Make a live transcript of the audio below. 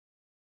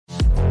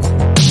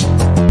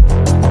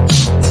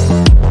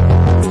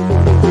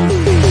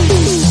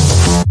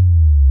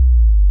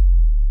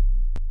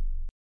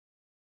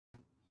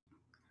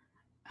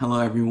Hello,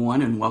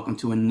 everyone, and welcome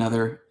to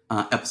another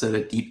episode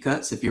of Deep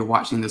Cuts. If you're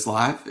watching this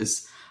live,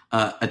 it's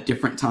a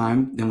different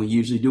time than we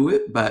usually do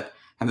it, but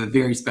I have a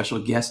very special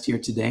guest here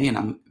today, and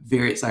I'm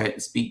very excited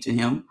to speak to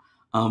him.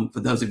 For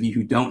those of you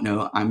who don't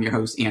know, I'm your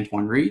host,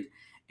 Antoine Reed,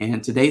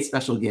 and today's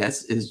special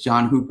guest is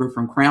John Hooper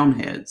from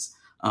Crowned Heads.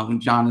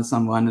 John is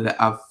someone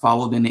that I've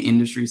followed in the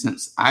industry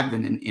since I've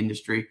been in the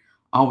industry.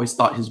 I always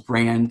thought his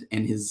brand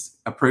and his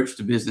approach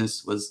to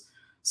business was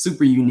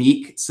super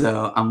unique,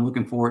 so I'm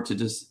looking forward to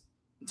just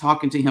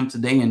talking to him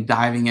today and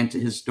diving into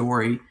his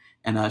story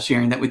and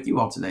sharing that with you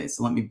all today.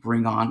 So let me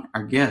bring on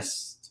our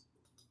guest.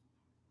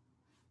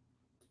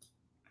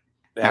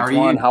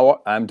 Antoine,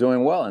 I'm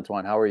doing well.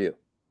 Antoine, how are you?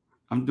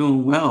 I'm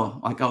doing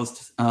well. Like I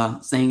was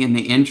saying in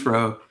the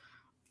intro,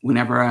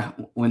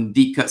 when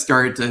Deep Cut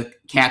started to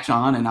catch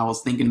on, and I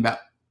was thinking about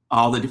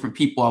all the different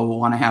people I would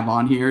want to have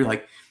on here,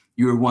 like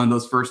you were one of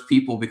those first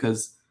people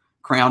because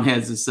Crowned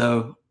Heads is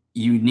so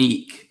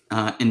unique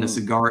in the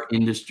cigar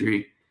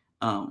industry.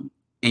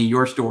 And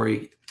your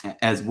story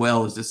as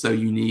well is just so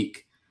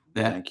unique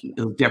that it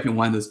was definitely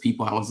one of those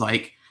people I was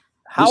like,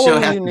 how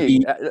are we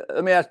unique?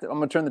 Let me ask, I'm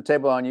going to turn the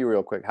table on you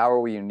real quick. How are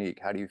we unique?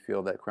 How do you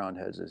feel that Crowned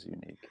Heads is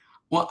unique?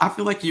 Well, I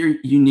feel like you're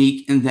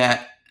unique in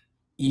that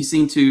you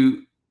seem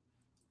to,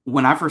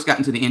 when I first got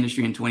into the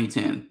industry in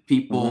 2010,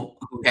 people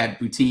who had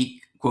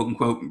boutique, quote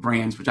unquote,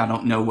 brands, which I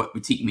don't know what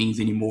boutique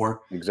means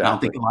anymore. Exactly. I don't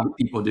think a lot of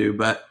people do,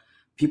 but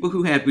people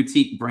who had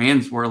boutique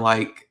brands were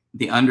like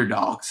the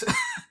underdogs.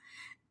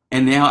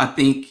 And now I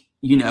think,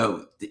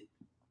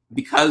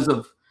 because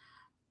of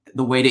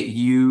the way that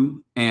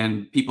you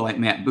and people like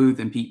Matt Booth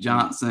and Pete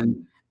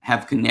Johnson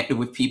have connected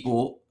with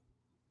people,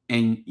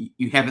 and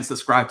you haven't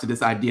subscribed to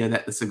this idea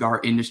that the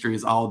cigar industry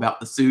is all about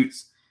the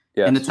suits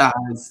and the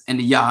ties and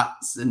the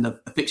yachts and the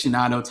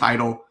aficionado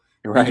title.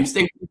 Right. You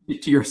stay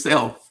to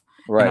yourself.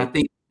 Right. And I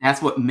think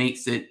that's what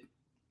makes it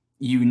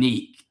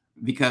unique,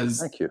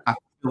 because I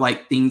feel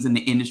like things in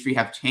the industry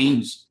have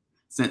changed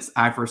since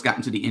I first got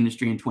into the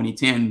industry in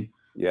 2010.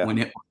 Yeah. When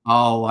it was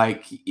all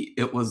like,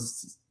 it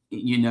was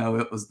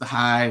the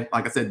high,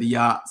 like I said, the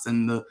yachts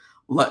and the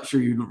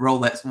luxury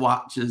Rolex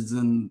watches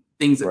and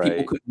things that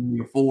people couldn't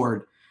really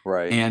afford.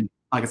 Right. And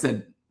like I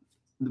said,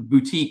 the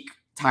boutique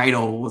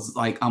title was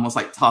like almost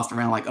like tossed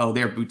around like, oh,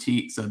 they're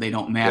boutique, so they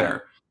don't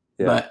matter.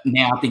 Yeah. But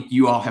now I think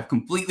you all have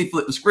completely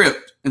flipped the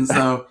script. And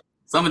so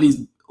some of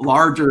these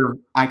larger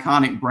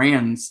iconic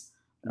brands,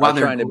 while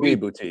they're trying to be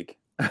boutique.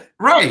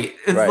 Right.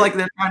 It's like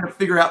they're trying to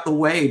figure out the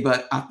way,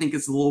 but I think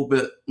it's a little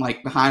bit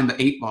like behind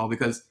the eight ball,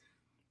 because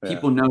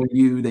people know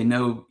you, they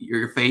know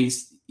your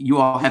face. You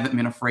all haven't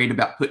been afraid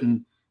about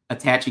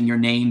attaching your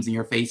names and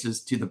your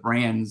faces to the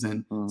brands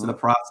and to the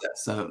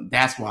process. So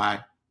that's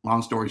why,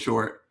 long story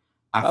short,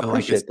 I feel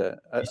appreciate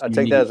that. I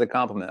take that as a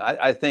compliment.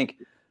 I think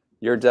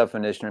your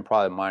definition, and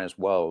probably mine as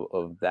well,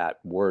 of that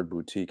word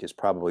boutique is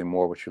probably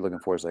more what you're looking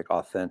for is like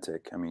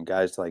authentic. I mean,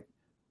 guys like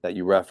that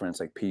you reference,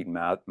 like Pete and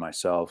Matt,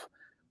 myself,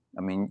 I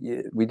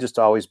mean, we just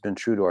always been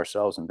true to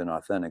ourselves and been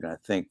authentic. And I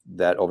think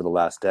that over the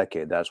last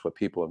decade, that's what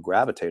people have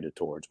gravitated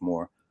towards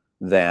more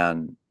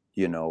than,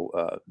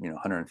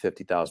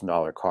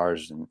 $150,000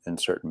 cars in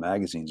certain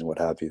magazines and what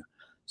have you.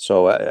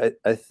 So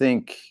I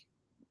think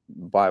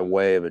by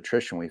way of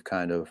attrition, we've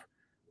kind of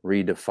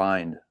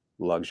redefined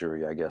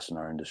luxury, I guess, in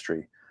our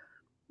industry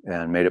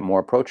and made it more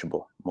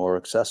approachable, more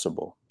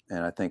accessible.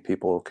 And I think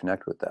people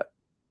connect with that.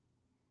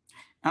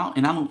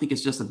 And I don't think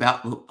it's just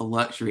about the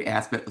luxury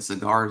aspect of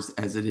cigars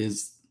as it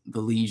is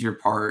the leisure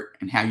part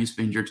and how you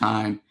spend your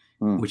time,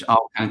 which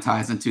all kind of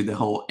ties into the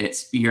whole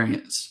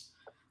experience.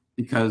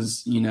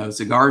 Because,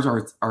 cigars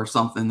are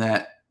something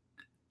that,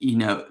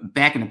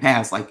 back in the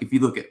past, like if you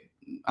look at,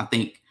 I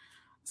think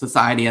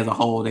society as a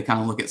whole, they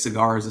kind of look at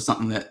cigars as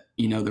something that,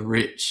 the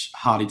rich,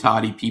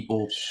 hotty-toddy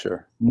people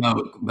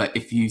smoke. But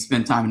if you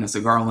spend time in a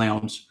cigar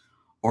lounge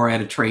or at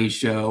a trade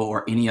show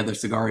or any other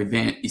cigar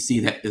event, you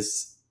see that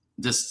it's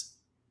just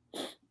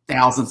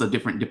thousands of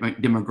different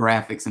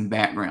demographics and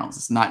backgrounds.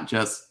 It's not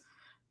just,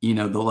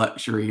 the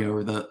luxury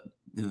or the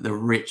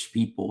rich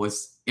people.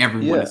 It's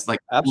everyone. Yeah, it's like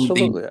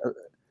absolutely.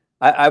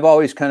 I've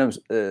always kind of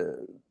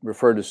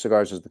referred to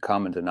cigars as the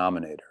common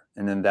denominator.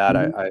 And in that,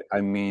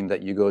 I mean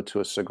that you go to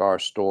a cigar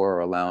store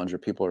or a lounge where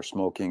people are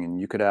smoking, and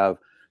you could have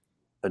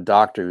a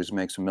doctor who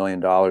makes $1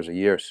 million a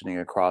year sitting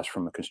across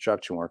from a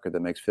construction worker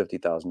that makes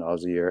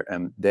 $50,000 a year.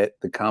 And that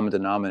the common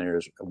denominator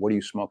is, what are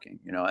you smoking?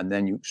 And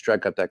then you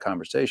strike up that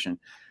conversation.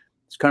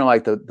 It's kind of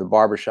like the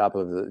barbershop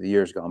of the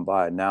years gone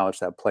by. Now it's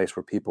that place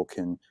where people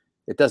can,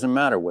 it doesn't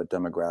matter what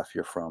demographic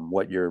you're from,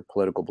 what your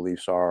political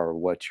beliefs are, or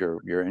what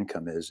your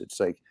income is. It's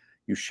like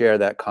you share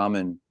that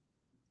common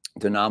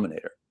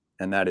denominator,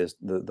 and that is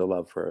the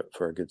love for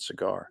a good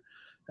cigar.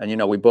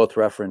 And, we both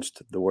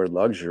referenced the word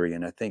luxury.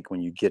 And I think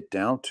when you get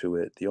down to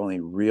it, the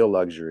only real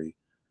luxury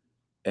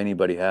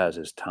anybody has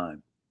is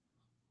time.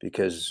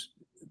 Because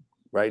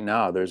right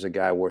now, there's a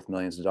guy worth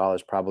millions of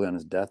dollars probably on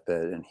his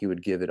deathbed, and he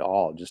would give it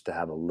all just to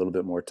have a little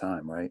bit more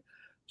time, right?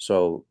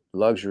 So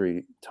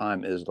luxury,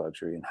 time is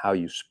luxury, and how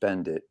you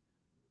spend it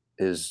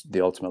is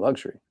the ultimate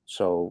luxury.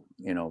 So,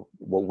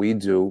 what we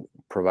do,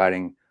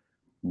 providing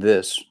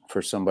this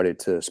for somebody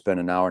to spend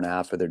an hour and a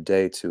half of their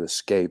day to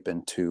escape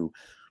and to,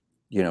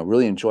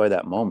 really enjoy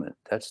that moment.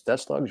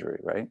 That's luxury,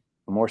 right?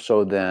 More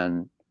so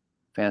than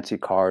fancy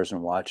cars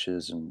and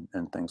watches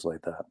and things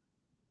like that.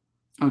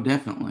 Oh,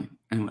 definitely.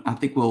 And I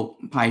think we'll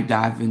probably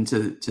dive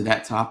into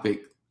that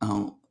topic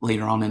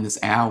later on in this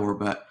hour.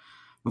 But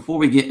before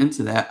we get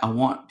into that, I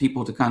want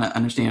people to kind of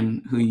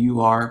understand who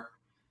you are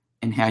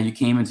and how you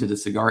came into the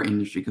cigar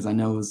industry, because I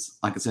know it's,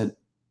 like I said,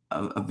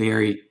 a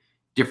very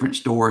different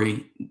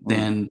story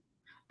than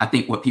I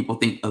think what people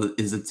think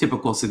is a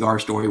typical cigar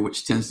story,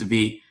 which tends to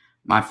be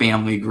my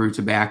family grew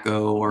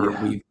tobacco, or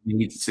we've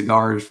made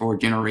cigars for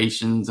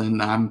generations,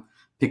 and I'm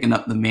picking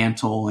up the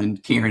mantle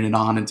and carrying it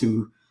on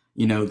into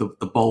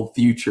the bold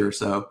future.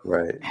 So,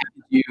 Right.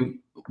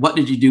 what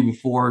did you do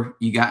before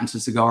you got into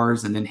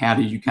cigars, and then how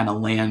did you kind of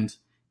land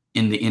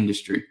in the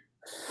industry?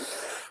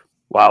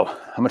 Wow,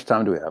 how much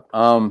time do we have?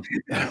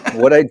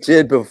 What I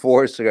did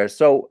before cigars.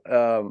 So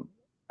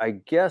I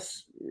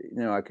guess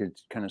I could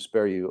kind of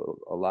spare you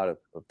a lot of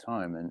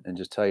time and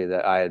just tell you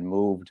that I had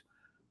moved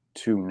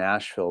to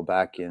Nashville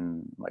back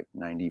in like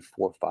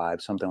 94,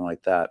 5, something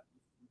like that.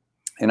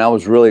 And I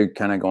was really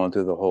kind of going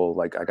through the whole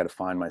like I got to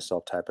find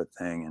myself type of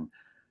thing,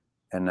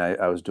 and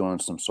I was doing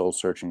some soul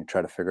searching to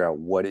try to figure out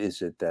what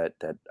is it that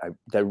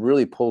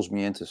really pulls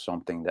me into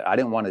something. That I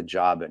didn't want a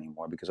job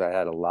anymore, because I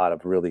had a lot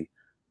of really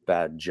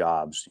bad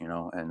jobs,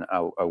 and I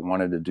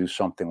wanted to do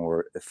something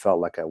where it felt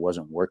like I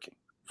wasn't working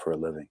for a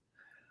living.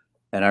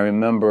 And I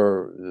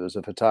remember there was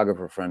a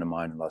photographer friend of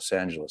mine in Los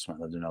Angeles when I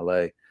lived in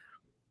LA,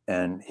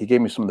 and he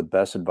gave me some of the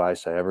best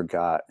advice I ever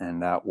got,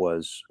 and that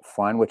was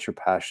find what you're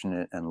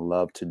passionate and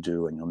love to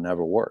do, and you'll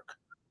never work.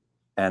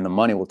 And the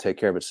money will take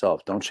care of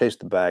itself. Don't chase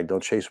the bag.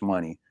 Don't chase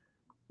money.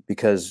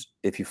 Because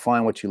if you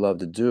find what you love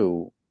to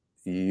do,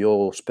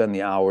 you'll spend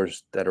the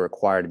hours that are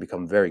required to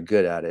become very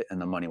good at it,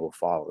 and the money will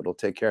follow. It'll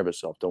take care of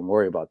itself. Don't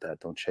worry about that.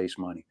 Don't chase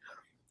money.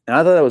 And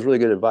I thought that was really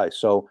good advice.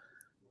 So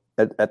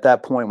at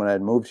that point, when I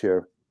had moved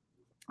here,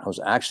 I was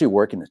actually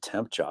working a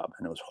temp job,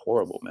 and it was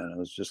horrible, man. It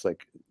was just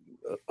like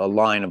a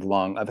line of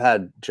long. I've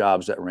had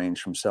jobs that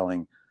range from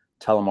selling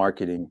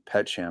telemarketing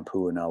pet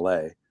shampoo in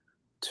LA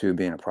to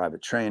being a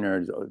private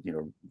trainer,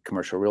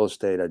 commercial real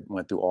estate. I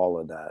went through all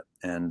of that.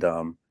 And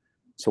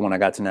so when I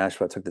got to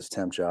Nashville, I took this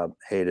temp job,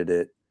 hated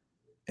it.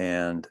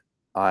 And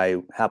I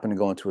happened to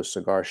go into a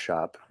cigar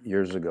shop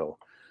years ago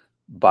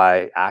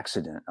by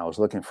accident. I was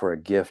looking for a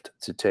gift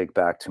to take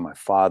back to my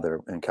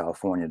father in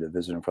California to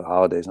visit him for the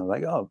holidays. And I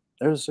was like, oh,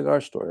 there's a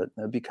cigar store.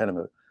 That'd be kind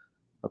of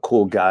a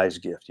cool guy's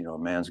gift, a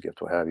man's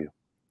gift, what have you.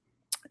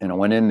 And I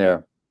went in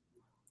there.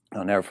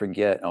 I'll never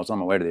forget. I was on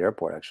my way to the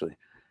airport, actually.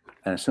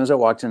 And as soon as I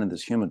walked into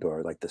this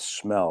humidor, like the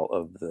smell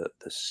of the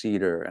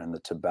cedar and the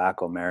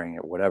tobacco marrying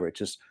it, whatever, it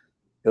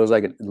was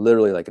like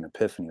literally like an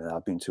epiphany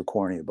without being too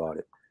corny about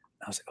it.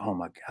 I was like, oh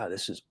my God,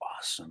 this is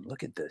awesome.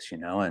 Look at this,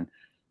 And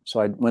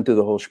so I went through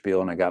the whole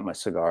spiel, and I got my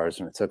cigars,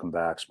 and I took them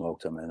back,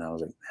 smoked them. And I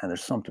was like, man,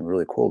 there's something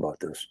really cool about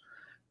this.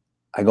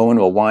 I go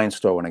into a wine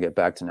store when I get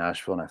back to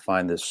Nashville, and I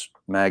find this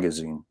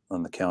magazine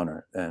on the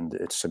counter, and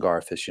it's Cigar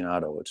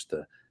Aficionado. It's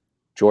the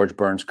George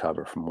Burns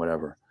cover from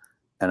whatever.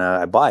 And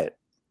I buy it.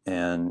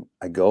 And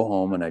I go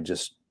home and I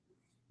just,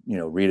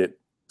 read it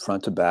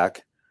front to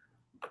back,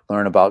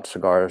 learn about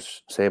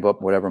cigars, save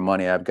up whatever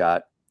money I've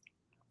got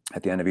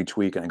at the end of each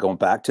week. And I go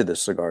back to the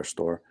cigar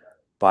store,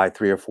 buy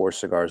 3 or 4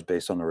 cigars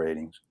based on the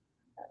ratings,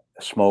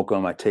 smoke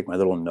them. I take my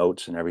little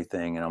notes and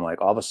everything. And I'm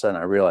like, all of a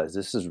sudden I realize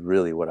this is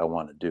really what I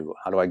want to do.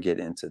 How do I get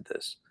into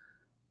this?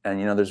 And,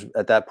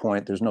 at that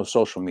point, there's no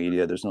social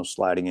media. There's no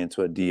sliding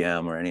into a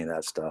DM or any of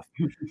that stuff.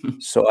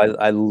 So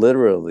I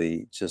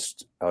literally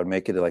I would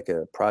make it like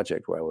a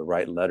project where I would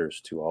write letters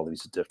to all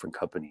these different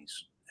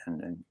companies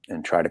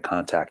and try to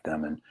contact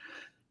them. And,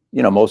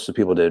 most of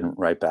the people didn't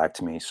write back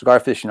to me. Cigar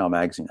Aficionado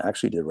magazine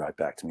actually did write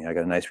back to me. I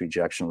got a nice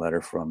rejection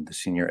letter from the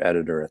senior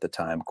editor at the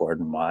time,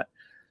 Gordon Mott.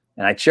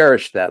 And I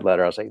cherished that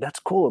letter. I was like, that's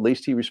cool. At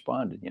least he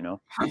responded,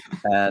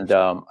 And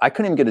I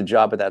couldn't even get a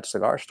job at that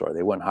cigar store.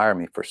 They wouldn't hire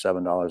me for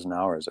 $7 an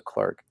hour as a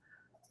clerk.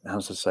 And I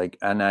was just like,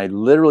 and I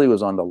literally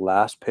was on the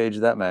last page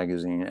of that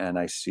magazine, and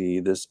I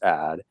see this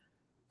ad,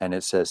 and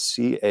it says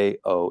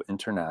CAO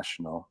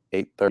International,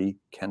 830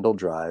 Kendall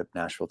Drive,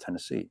 Nashville,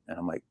 Tennessee. And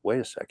I'm like, wait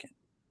a second.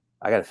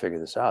 I got to figure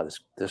this out.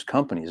 This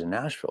company's in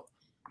Nashville.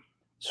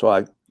 So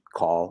I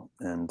call,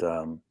 and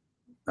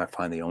I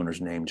find the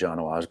owner's name, John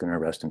Osgoner,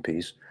 rest in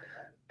peace.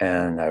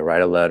 And I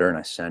write a letter and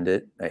I send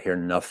it. I hear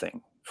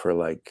nothing for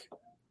like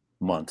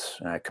months,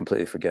 and I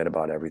completely forget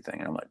about everything.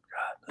 And I'm like,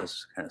 God,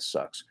 this kind of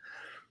sucks.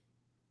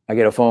 I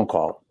get a phone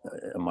call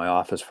on my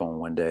office phone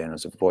one day, and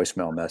it's a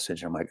voicemail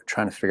message. I'm like,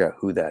 trying to figure out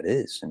who that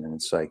is. And then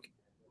it's like,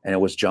 and it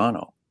was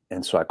Jono.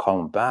 And so I call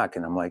him back,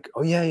 and I'm like,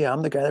 oh yeah,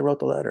 I'm the guy that wrote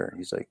the letter. And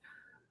he's like,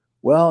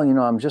 well,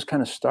 I'm just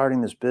kind of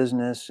starting this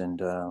business,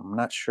 and I'm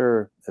not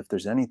sure if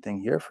there's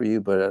anything here for you,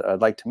 but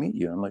I'd like to meet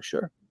you. And I'm like,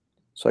 sure.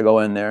 So I go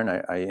in there and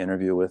I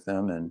interview with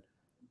them, and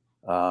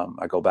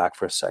I go back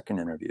for a second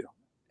interview.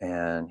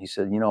 And he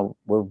said,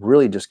 we're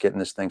really just getting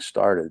this thing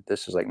started.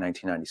 This is like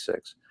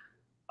 1996.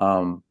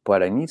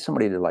 But I need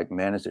somebody to like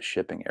manage the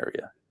shipping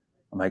area.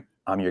 I'm like,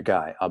 I'm your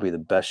guy. I'll be the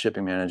best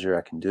shipping manager.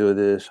 I can do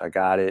this. I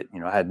got it. You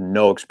know, I had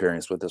no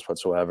experience with this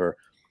whatsoever,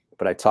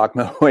 but I talked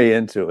my way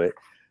into it.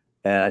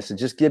 And I said,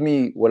 just give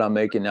me what I'm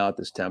making now at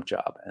this temp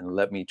job and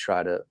let me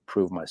try to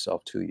prove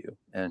myself to you.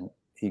 And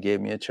he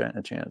gave me a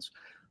chance.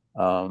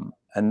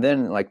 And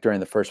then like during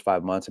the first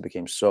 5 months, I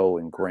became so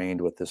ingrained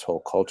with this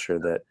whole culture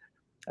that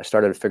I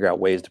started to figure out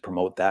ways to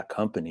promote that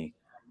company.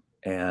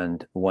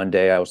 And one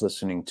day I was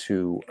listening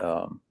to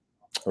a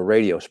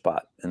radio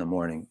spot in the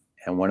morning.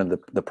 And one of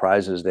the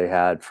prizes they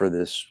had for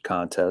this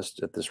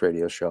contest at this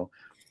radio show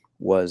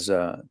was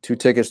 2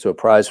 tickets to a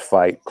prize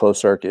fight,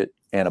 closed circuit,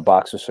 and a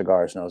box of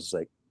cigars. And I was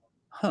like,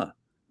 huh.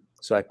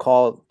 So I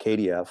called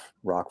KDF,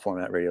 rock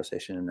format radio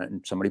station,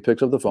 and somebody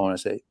picks up the phone. And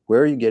I say,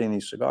 where are you getting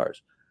these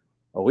cigars?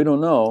 Oh, we don't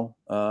know.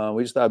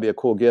 We just thought it'd be a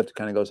cool gift. It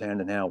kind of goes hand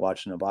in hand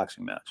watching a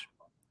boxing match.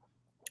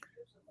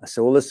 I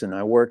said, well, listen,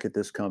 I work at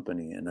this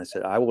company. And I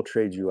said, I will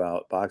trade you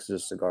out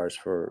boxes of cigars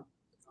for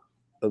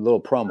a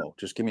little promo.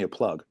 Just give me a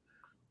plug.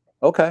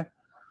 Okay.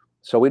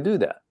 So we do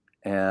that.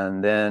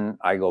 And then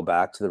I go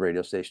back to the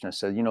radio station. I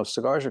said, you know,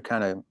 cigars are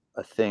kind of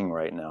a thing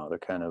right now. They're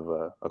kind of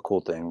a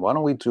cool thing. Why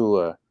don't we do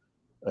a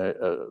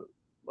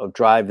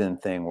drive-in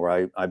thing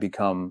where I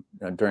become,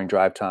 during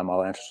drive time,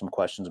 I'll answer some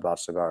questions about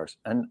cigars.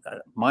 And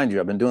mind you,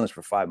 I've been doing this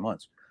for 5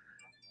 months.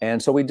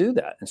 And so we do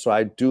that. And so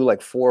I do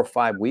like 4 or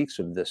 5 weeks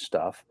of this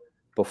stuff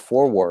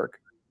before work.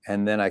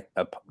 And then I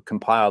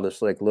compile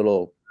this like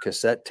little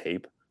cassette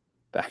tape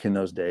back in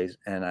those days.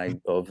 And I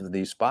go over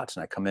these spots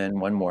and I come in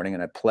one morning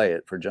and I play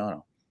it for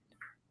Jono.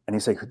 And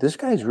he's like, this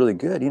guy's really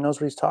good. He knows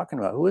what he's talking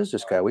about. Who is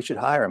this guy? We should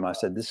hire him. I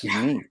said, this is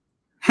me.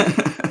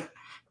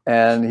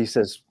 And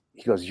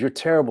he goes, you're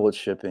terrible at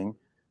shipping.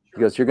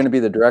 He goes, you're going to be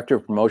the director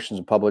of promotions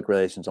and public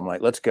relations. I'm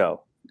like, let's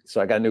go.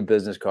 So I got a new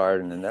business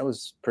card. And then that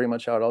was pretty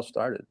much how it all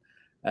started.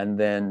 And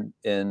then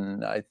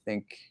in, I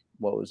think,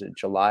 what was it,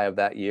 July of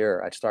that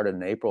year, I started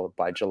in April.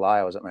 By July,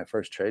 I was at my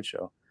first trade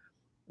show.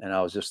 And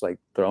I was just like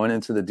thrown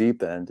into the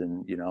deep end.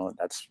 And, you know,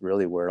 that's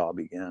really where it all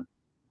began.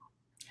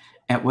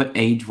 At what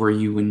age were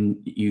you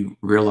when you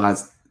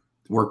realized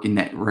working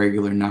that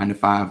regular 9 to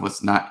 5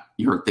 was not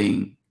your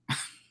thing?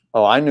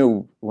 Oh, I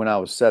knew when I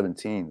was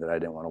 17 that I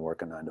didn't want to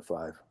work a 9 to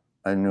 5.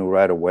 I knew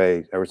right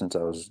away. Ever since I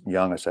was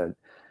young, I said,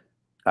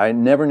 I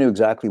never knew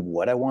exactly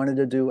what I wanted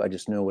to do. I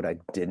just knew what I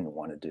didn't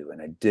want to do. And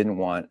I didn't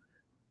want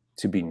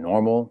to be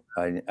normal.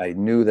 I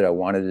knew that I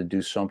wanted to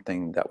do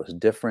something that was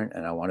different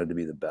and I wanted to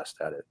be the best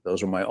at it.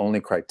 Those were my only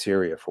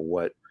criteria for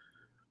what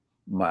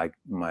my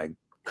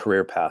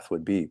career path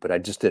would be, but I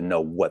just didn't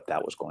know what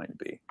that was going to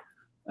be.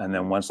 And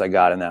then once I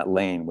got in that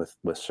lane with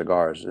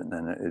cigars, and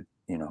then it,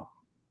 you know,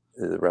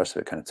 the rest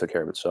of it kind of took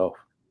care of itself.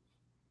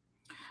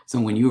 So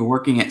when you were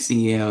working at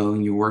CEO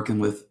and you're working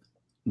with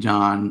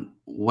John,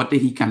 what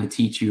did he kind of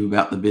teach you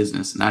about the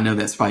business? And I know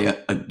that's probably,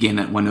 again,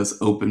 one of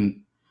those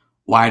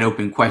wide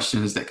open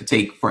questions that could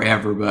take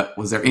forever, but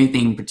was there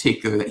anything in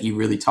particular that he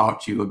really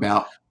taught you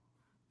about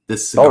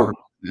this cigar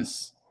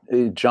business?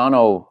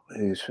 Jono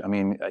is, I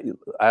mean,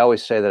 I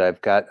always say that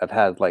I've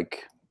had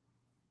like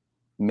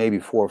maybe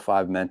 4 or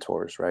 5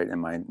 mentors, right, in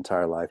my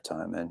entire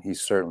lifetime. And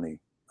he's certainly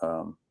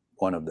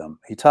one of them.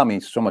 He taught me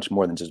so much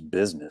more than just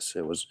business.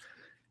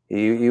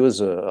 He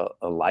was a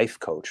life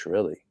coach,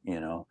 really, you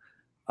know.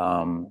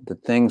 The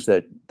things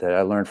that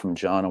I learned from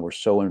Jono were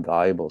so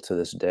invaluable to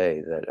this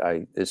day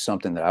that it's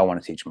something that I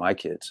want to teach my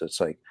kids. So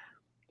it's like,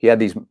 he had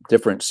these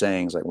different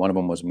sayings, like one of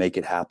them was make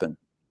it happen.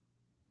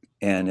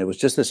 And it was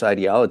just this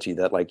ideology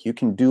that like, you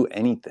can do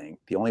anything.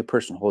 The only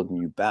person holding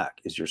you back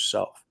is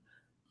yourself.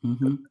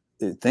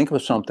 Mm-hmm. Think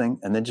of something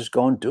and then just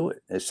go and do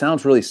it. It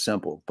sounds really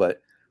simple,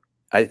 but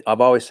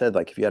I've always said,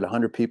 like, if you had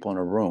 100 people in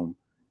a room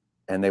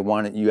and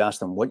you ask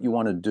them what you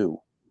want to do,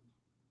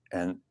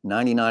 and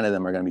 99 of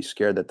them are going to be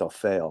scared that they'll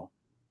fail.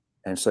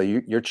 And so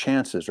your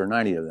chances, or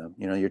 90 of them,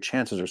 you know, your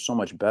chances are so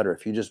much better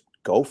if you just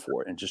go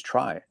for it and just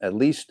try. At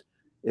least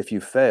if you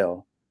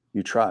fail,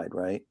 you tried,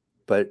 right?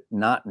 But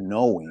not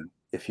knowing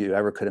if you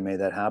ever could have made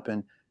that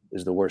happen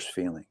is the worst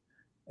feeling.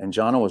 And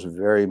Jono was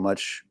very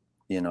much,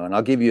 you know, and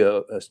I'll give you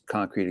a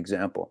concrete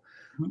example.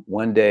 Mm-hmm.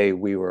 One day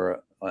we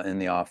were in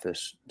the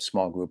office,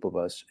 small group of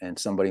us, and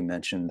somebody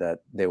mentioned that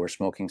they were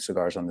smoking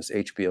cigars on this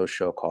HBO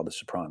show called The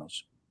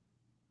Sopranos.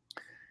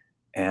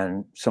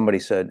 And somebody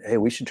said, hey,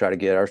 we should try to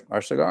get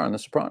our cigar on The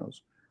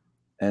Sopranos.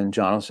 And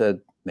Jono said,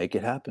 make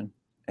it happen.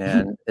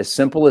 And as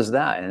simple as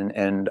that.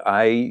 And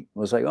I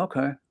was like, okay,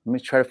 let me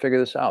try to figure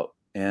this out.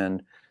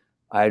 And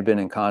I had been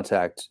in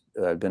contact,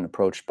 I'd been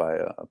approached by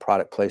a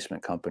product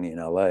placement company in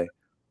LA.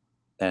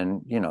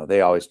 And, you know, they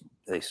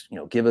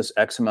give us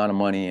X amount of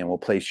money and we'll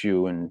place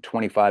you in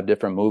 25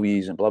 different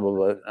movies and blah, blah,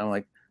 blah. And I'm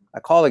like,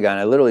 I called the guy and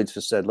I literally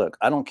just said, look,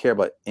 I don't care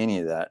about any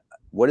of that.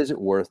 What is it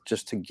worth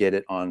just to get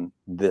it on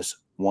this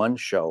one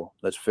show?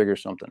 Let's figure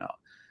something out.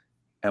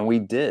 And we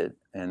did.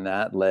 And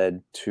that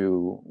led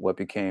to what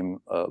became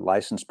a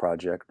license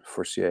project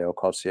for CAO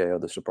called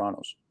CAO The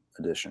Sopranos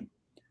Edition.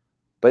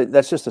 But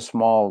that's just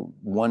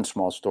one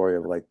small story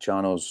of like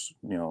Jono's,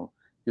 you know,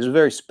 he was a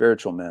very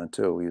spiritual man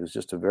too. He was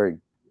just a very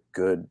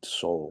good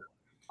soul,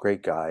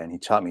 great guy. And he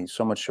taught me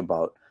so much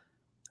about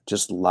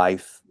just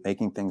life,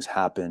 making things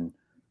happen,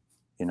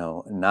 you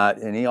know,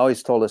 and he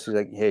always told us, he's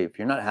like, hey, if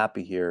you're not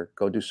happy here,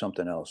 go do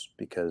something else,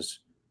 because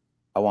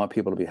I want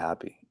people to be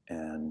happy.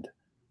 And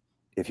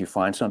if you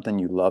find something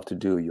you love to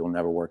do, you'll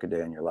never work a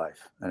day in your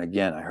life. And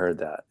again, I heard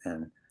that.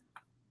 And,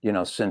 you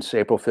know, since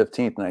April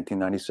 15th,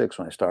 1996,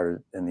 when I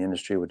started in the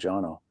industry with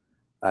Jono,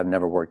 I've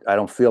never worked. I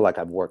don't feel like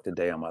I've worked a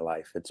day in my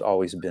life. It's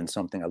always been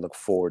something I look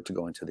forward to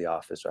going to the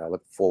office, or I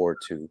look forward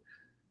to,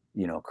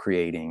 you know,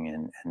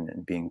 creating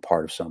and being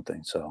part of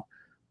something. So,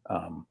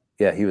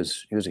 yeah, he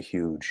was a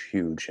huge,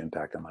 huge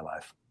impact on my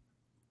life.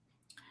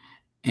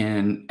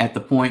 And at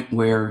the point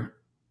where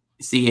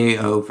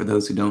CAO, for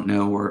those who don't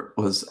know,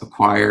 was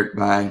acquired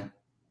by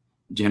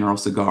General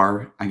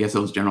Cigar, I guess it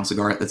was General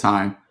Cigar at the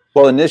time.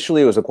 Well,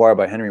 initially it was acquired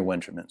by Henry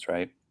Wintermans,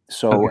 right?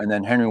 So, okay. And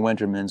then Henry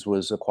Wintermans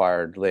was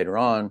acquired later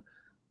on,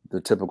 the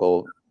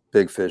typical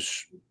big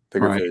fish,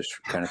 bigger fish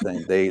kind of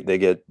thing. They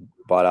get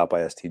bought out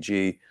by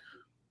STG,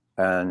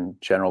 and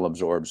General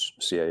absorbs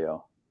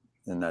CAO.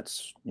 And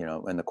that's, you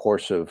know, in the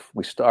course of,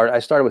 I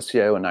started with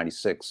CAO in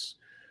 96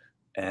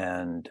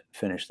 and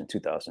finished in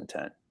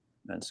 2010.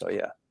 And so,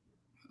 yeah.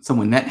 So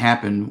when that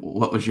happened,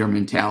 what was your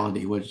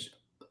mentality?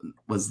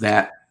 Was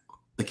that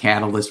the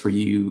catalyst for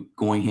you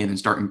going ahead and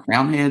starting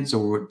Crowned Heads,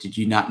 or did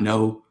you not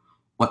know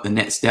what the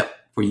next step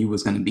for you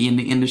was going to be in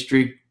the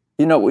industry?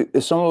 You know,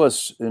 some of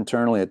us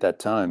internally at that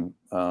time,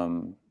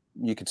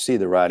 you could see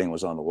the writing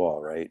was on the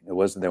wall, right?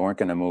 They weren't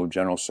going to move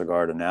General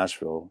Cigar to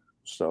Nashville,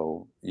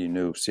 so you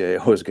knew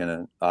CAO was going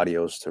to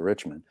adios to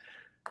Richmond.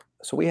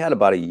 So we had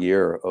about a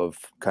year of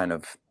kind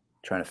of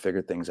trying to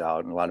figure things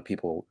out, and a lot of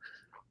people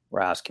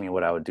were asking me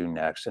what I would do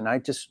next. And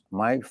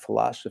my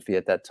philosophy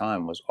at that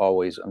time was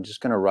always, I'm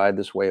just going to ride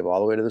this wave all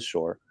the way to the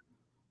shore.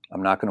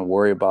 I'm not going to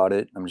worry about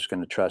it. I'm just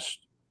going to trust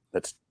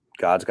that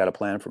God's got a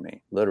plan for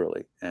me,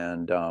 literally.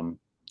 And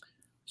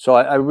so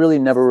I really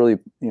never really,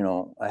 you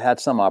know, I had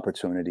some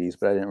opportunities,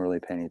 but I didn't really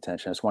pay any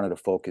attention. I just wanted to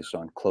focus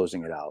on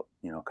closing it out,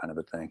 you know, kind of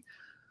a thing.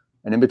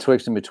 And in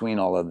between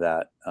all of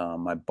that,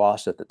 my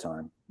boss at the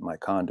time,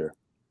 Mike Conder,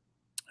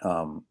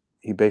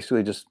 he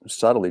basically just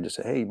subtly just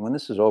said, hey, when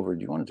this is over,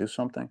 do you want to do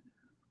something?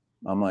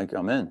 I'm like,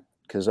 I'm in.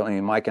 Because I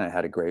mean, Mike and I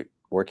had a great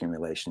working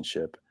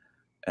relationship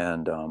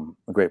and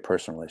a great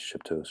personal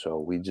relationship too.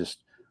 So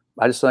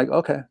I just like,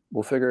 okay,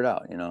 we'll figure it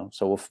out, you know?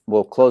 So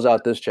we'll close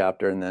out this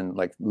chapter. And then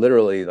like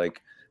literally like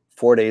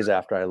 4 days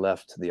after I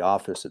left the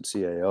office at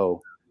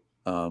CAO,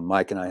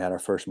 Mike and I had our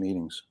first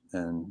meetings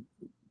and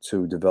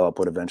to develop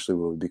what eventually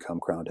would become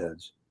Crowned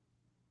Heads.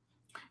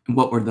 And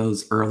what were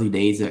those early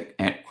days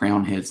at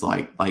Crowned Heads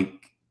like?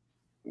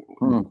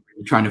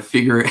 Trying to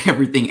figure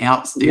everything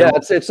out still? Yeah,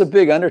 it's a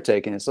big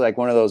undertaking. It's like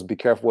one of those, be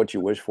careful what you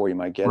wish for, you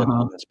might get it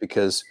moments,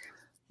 because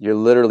you're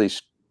literally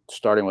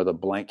starting with a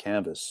blank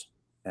canvas,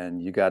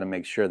 and you got to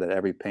make sure that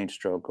every paint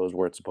stroke goes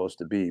where it's supposed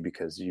to be,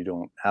 because you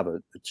don't have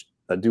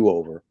a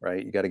do-over,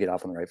 right? You got to get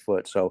off on the right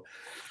foot. So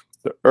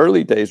the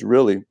early days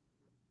really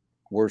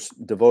were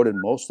devoted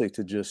mostly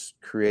to just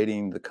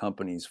creating the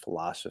company's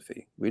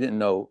philosophy. We didn't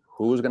know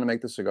who was going to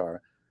make the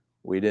cigar.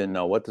 We didn't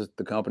know what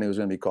the company was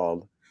going to be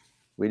called.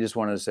 We just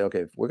wanted to say, okay,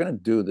 if we're going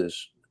to do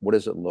this, what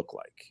does it look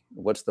like?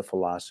 What's the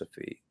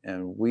philosophy?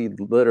 And we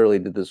literally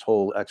did this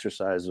whole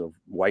exercise of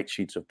white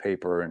sheets of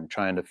paper and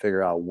trying to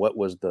figure out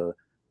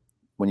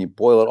when you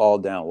boil it all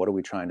down, what are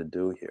we trying to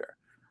do here?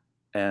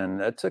 And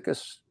that took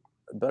us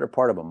a better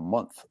part of a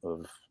month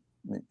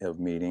of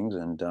meetings.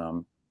 And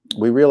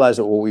we realized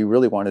that what we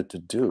really wanted to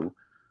do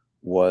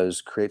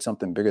was create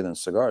something bigger than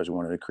cigars. We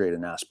wanted to create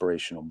an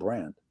aspirational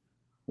brand.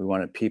 We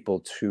wanted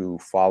people to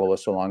follow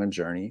us along a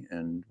journey,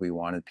 and we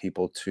wanted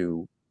people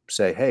to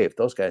say, hey, if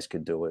those guys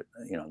could do it,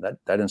 you know,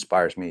 that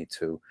inspires me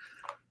to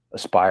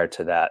aspire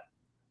to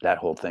that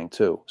whole thing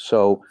too.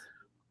 So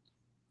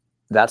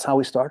that's how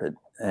we started.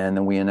 And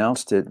then we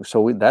announced it.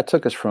 So that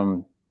took us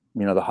from,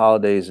 you know, the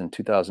holidays in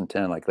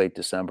 2010, like late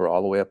December,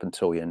 all the way up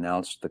until we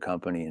announced the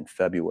company in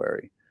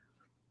February.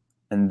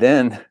 And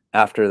then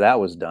after that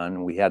was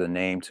done, we had a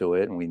name to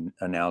it, and we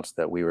announced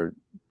that we were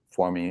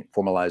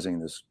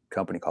formalizing this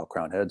company called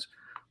Crowned Heads.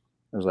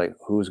 It was like,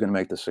 who's going to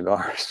make the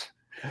cigars?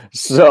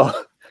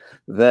 So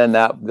then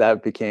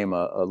that became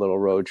a little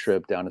road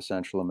trip down to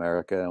Central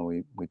America, and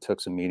we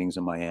took some meetings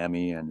in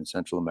Miami and in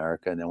Central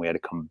America, and then we had to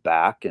come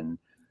back and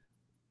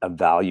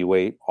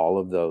evaluate all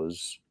of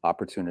those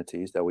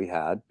opportunities that we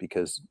had,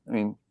 because I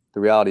mean, the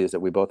reality is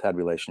that we both had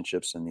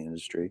relationships in the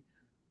industry.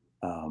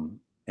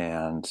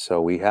 And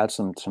so we had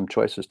some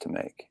choices to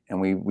make,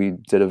 and we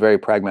did a very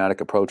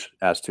pragmatic approach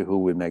as to who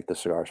would make the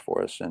cigars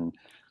for us. And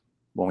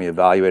when we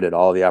evaluated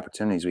all the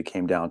opportunities, we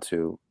came down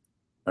to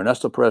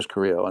Ernesto Perez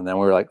Carrillo. And then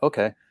we were like,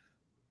 okay,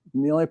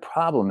 the only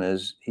problem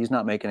is he's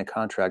not making a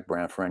contract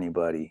brand for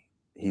anybody.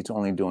 He's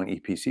only doing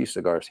EPC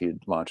cigars he had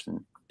launched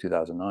in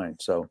 2009.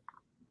 So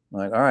I'm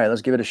like, all right,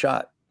 let's give it a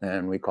shot.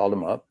 And we called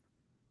him up,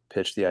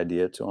 pitched the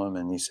idea to him,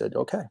 and he said,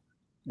 okay.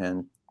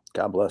 And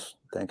God bless,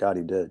 thank God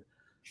he did.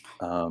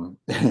 And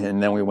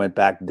then we went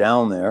back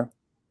down there,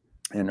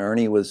 and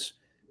Ernie was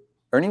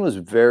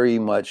very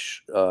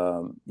much,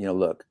 you know,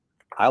 look,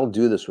 I'll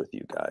do this with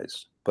you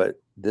guys,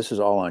 but this is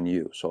all on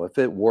you. So if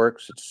it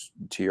works, it's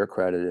to your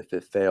credit. If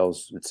it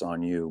fails, it's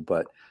on you.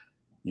 But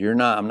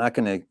I'm not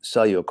going to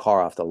sell you a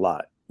car off the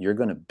lot. You're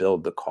going to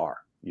build the car.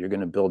 You're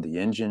going to build the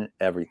engine,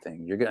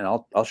 everything.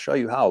 I'll show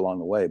you how along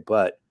the way,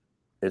 but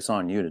it's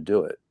on you to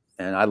do it.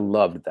 And I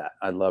loved that.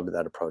 I loved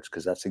that approach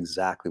because that's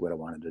exactly what I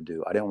wanted to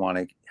do. I didn't want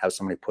to have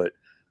somebody put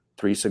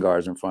 3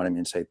 cigars in front of me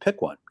and say,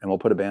 pick one and we'll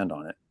put a band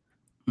on it.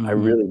 Mm-hmm. I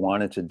really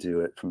wanted to do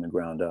it from the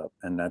ground up.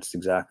 And that's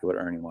exactly what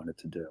Ernie wanted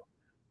to do.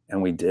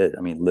 And we did.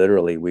 I mean,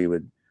 literally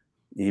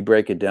he'd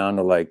break it down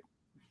to like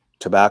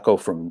tobacco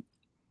from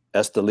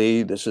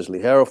Esteli. This is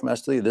Ligero from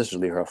Esteli. This is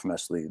Ligero from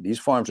Esteli. These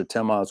farms are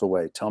 10 miles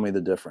away. Tell me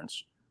the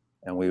difference.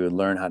 And we would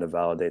learn how to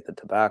validate the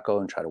tobacco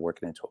and try to work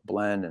it into a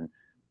blend. And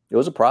it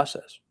was a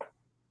process.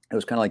 It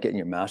was kind of like getting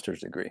your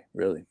master's degree,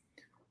 really.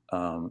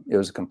 It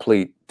was a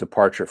complete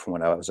departure from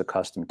what I was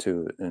accustomed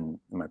to in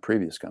my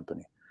previous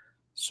company.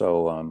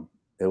 So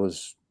it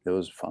was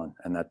fun.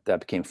 And that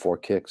became 4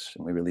 Kicks.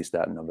 And we released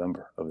that in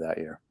November of that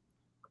year.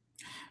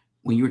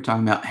 When you were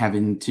talking about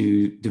having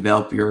to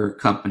develop your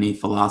company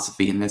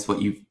philosophy, and that's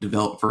what you've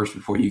developed first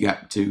before you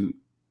got to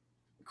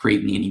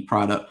creating any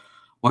product,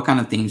 what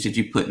kind of things did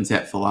you put into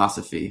that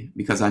philosophy?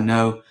 Because I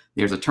know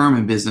there's a term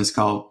in business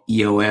called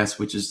EOS,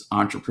 which is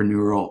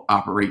Entrepreneurial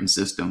Operating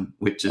System,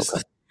 which is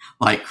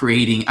like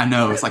creating, I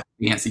know it's like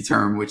a fancy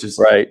term, which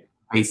is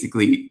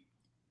basically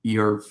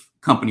your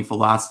company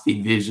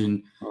philosophy,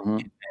 vision.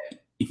 Mm-hmm.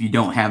 If you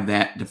don't have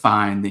that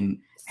defined,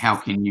 then how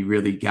can you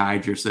really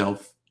guide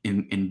yourself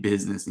in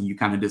business? And you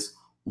kind of just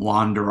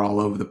wander all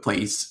over the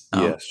place.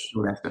 Yes.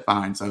 So that's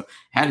defined. So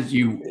how did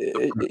you,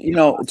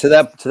 to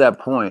that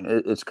point,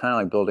 it's kind of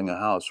like building a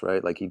house,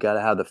 right? Like you got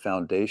to have the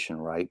foundation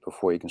right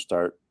before you can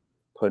start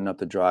putting up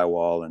the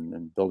drywall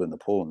and building the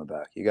pool in the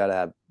back. You got to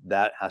have,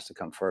 that has to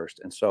come first.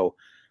 And so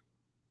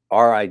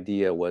our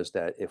idea was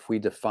that if we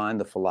define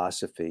the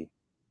philosophy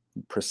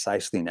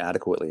precisely and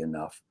adequately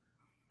enough,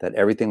 that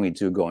everything we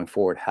do going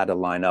forward had to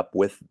line up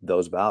with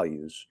those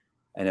values.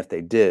 And if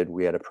they did,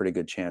 we had a pretty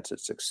good chance at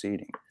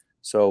succeeding.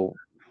 So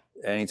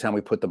anytime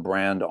we put the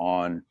brand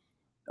on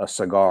a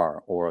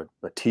cigar or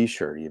a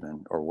T-shirt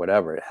even, or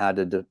whatever, it had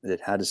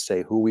to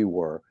say who we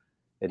were.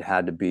 It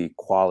had to be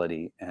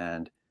quality,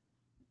 and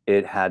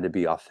it had to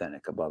be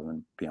authentic above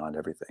and beyond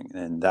everything.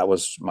 And that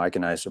was Mike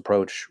and I's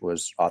approach.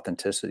 Was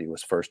authenticity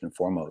was first and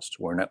foremost.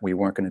 We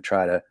weren't going to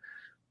try to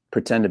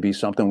pretend to be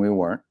something we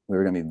weren't. We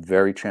were going to be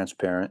very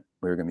transparent.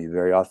 We were going to be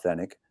very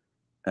authentic.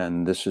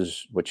 And this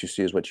is what you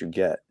see is what you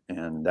get.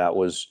 And that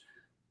was,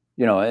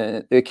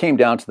 it came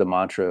down to the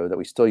mantra that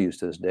we still use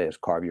to this day is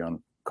carve your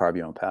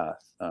own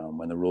path.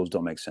 When the rules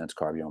don't make sense,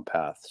 carve your own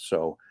path.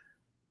 So,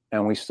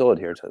 and we still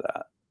adhere to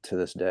that to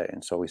this day.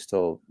 And so we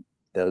still,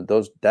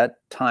 that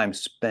time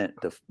spent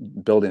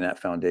building that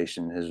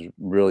foundation has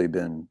really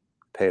been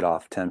paid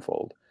off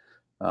tenfold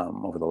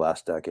over the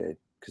last decade,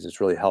 because it's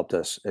really helped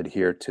us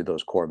adhere to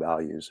those core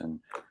values. And,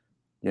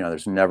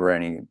 there's never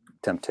any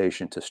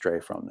temptation to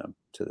stray from them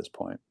to this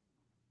point.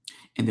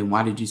 And then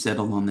why did you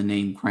settle on the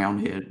name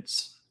Crowned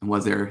Heads? And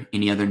was there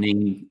any other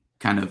name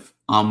kind of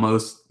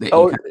almost that you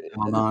kind of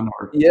settled on?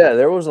 Or? Yeah,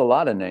 there was a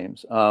lot of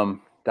names.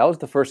 That was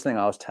the first thing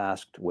I was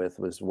tasked with,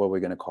 was what we're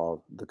going to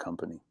call the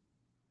company.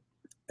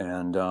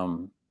 And,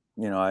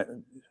 I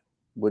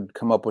would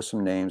come up with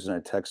some names and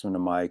I'd text them to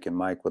Mike, and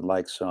Mike would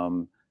like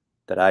some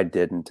that I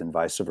didn't, and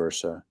vice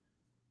versa.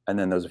 And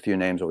then there's a few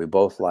names that we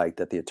both liked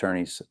that the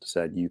attorneys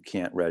said, you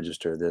can't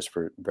register this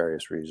for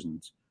various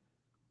reasons.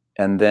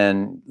 And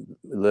then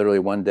literally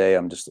one day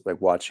I'm just like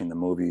watching the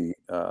movie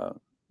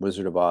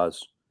Wizard of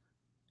Oz.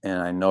 And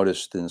I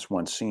noticed in this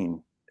one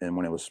scene, and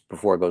when it was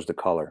before it goes to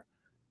color,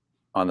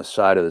 on the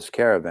side of this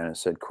caravan, it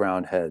said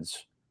Crowned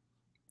Heads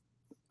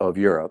of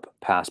Europe,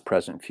 past,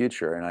 present,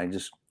 future. And I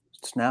just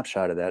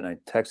snapshotted that and I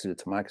texted it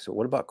to Mike. I said,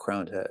 what about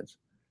Crowned Heads?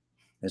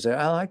 He said,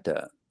 I like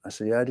that. I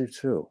said, yeah, I do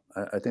too.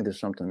 I think there's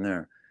something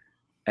there.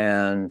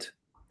 And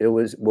it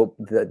was,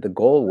 the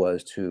goal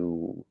was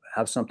to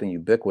have something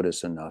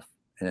ubiquitous enough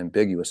and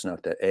ambiguous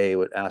enough that A,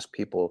 would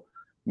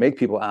make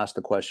people ask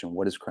the question,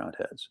 what is Crowned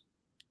Heads?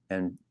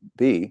 And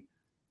B,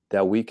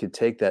 that we could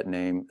take that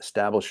name,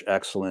 establish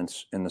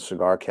excellence in the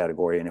cigar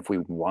category. And if we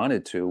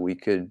wanted to, we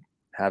could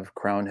have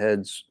Crowned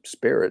Heads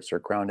Spirits or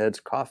Crowned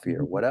Heads Coffee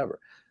or whatever.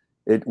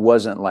 It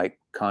wasn't like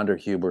Condor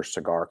Huber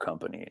Cigar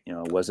Company.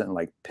 It wasn't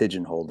like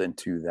pigeonholed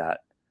into that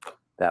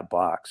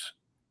box.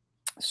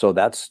 So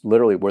that's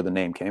literally where the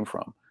name came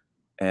from.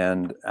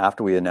 And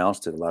after we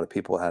announced it, a lot of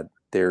people had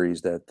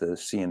theories that the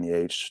C and the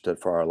H stood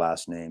for our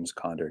last names,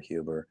 Condor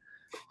Huber.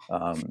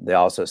 They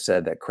also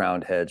said that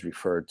Crowned Heads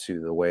referred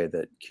to the way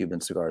that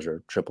Cuban cigars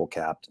are triple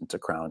capped into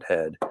crowned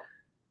head.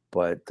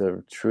 But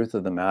the truth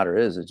of the matter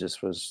is, I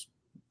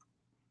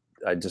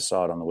just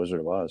saw it on the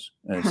Wizard of Oz,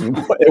 and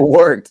it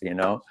worked,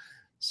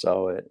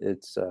 So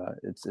it's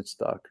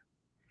stuck.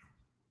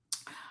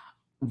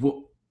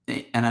 Well,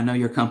 and I know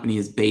your company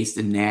is based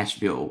in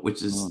Nashville,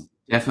 which is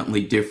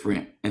definitely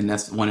different. And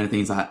that's one of the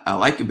things I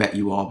like about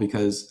you all,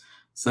 because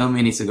so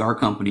many cigar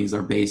companies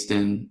are based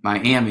in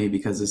Miami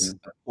because it's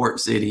a port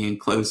city and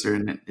closer,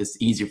 and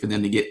it's easier for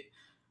them to get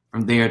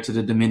from there to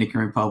the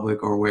Dominican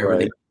Republic or wherever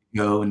they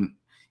go, and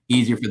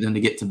easier for them to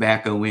get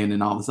tobacco in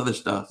and all this other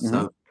stuff.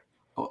 So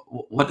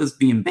what does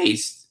being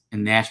based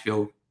in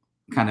Nashville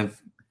kind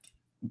of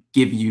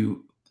give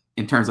you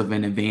in terms of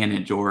an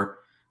advantage or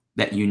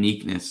that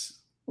uniqueness?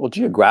 Well,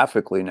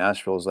 geographically,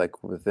 Nashville is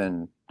like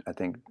within, I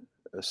think,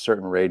 a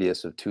certain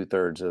radius of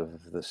 2/3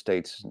 of the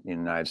states in the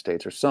United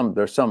States, or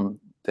there's some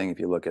thing if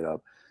you look it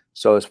up.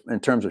 So it's, in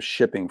terms of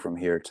shipping from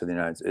here to the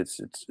United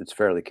States, it's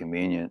fairly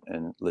convenient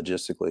and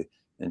logistically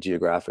and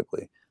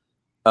geographically.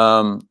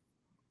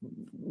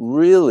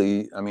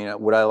 Really, I mean,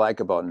 what I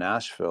like about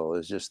Nashville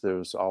is just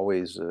there's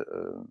always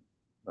a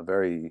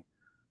very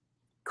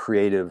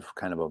creative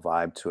kind of a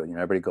vibe to it. You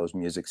know, everybody goes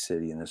Music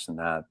City and this and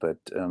that, but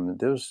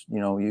there's, you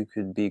know, you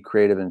could be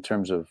creative in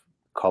terms of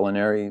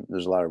culinary.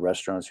 There's a lot of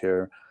restaurants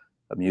here,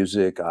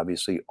 music,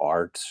 obviously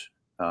art.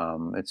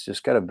 It's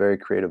just got a very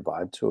creative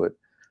vibe to it.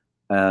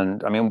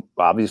 And I mean,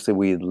 obviously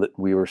we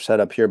were set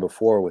up here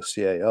before with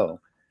CAO.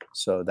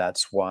 So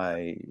that's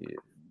why,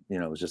 you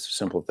know, it was just a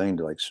simple thing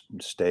to like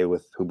stay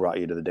with who brought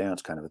you to the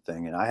dance kind of a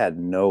thing. And I had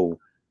no,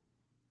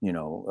 you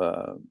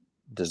know,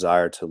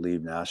 desire to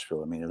leave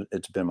Nashville. I mean,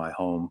 it's been my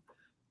home.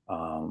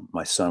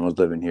 My son was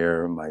living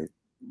here. My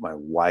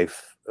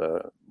wife,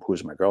 who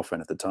was my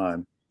girlfriend at the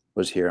time,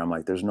 was here. I'm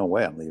like, there's no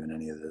way I'm leaving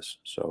any of this.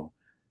 So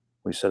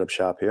we set up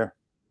shop here.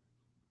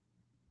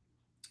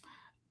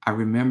 I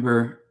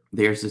remember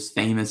there's this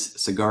famous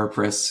cigar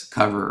press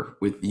cover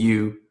with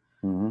you,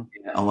 and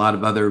a lot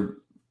of other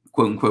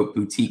quote unquote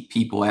boutique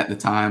people at the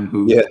time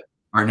who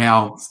are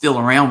now still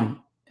around,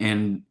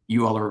 and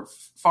you all are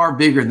far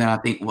bigger than I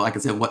think, well, like I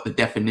said, what the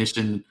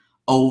definition,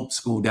 old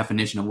school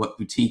definition of what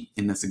boutique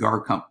in the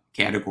cigar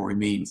category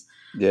means.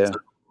 Yeah. So,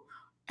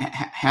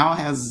 how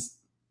has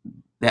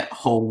that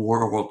whole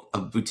world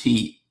of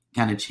boutique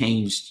kind of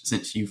changed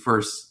since you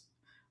first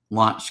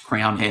launched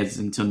Crowned Heads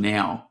until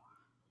now?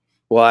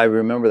 Well, I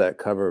remember that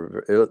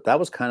cover. That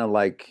was kind of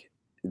like,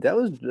 that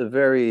was a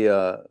very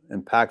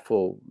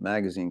impactful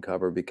magazine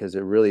cover because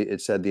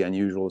it said The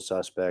Unusual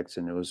Suspects,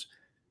 and it was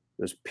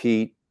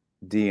Pete,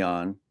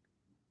 Dion,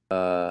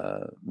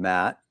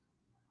 Matt,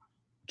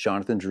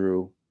 Jonathan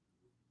Drew,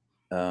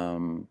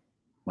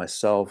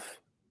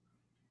 myself,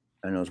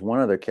 and there was one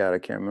other cat, I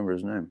can't remember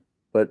his name,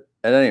 but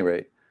at any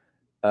rate,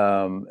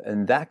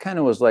 and that kind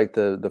of was like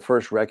the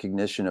first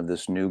recognition of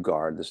this new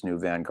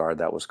vanguard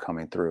that was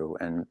coming through.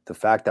 And the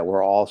fact that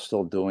we're all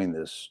still doing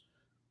this,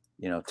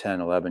 you know, 10,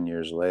 11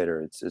 years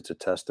later, it's a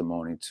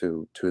testimony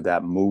to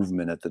that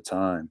movement at the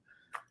time.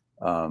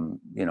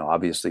 You know,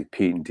 obviously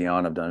Pete and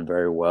Dion have done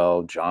very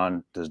well.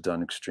 John has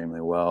done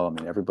extremely well. I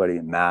mean, everybody,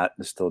 Matt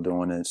is still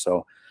doing it.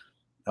 So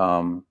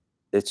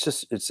it's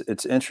just,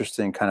 it's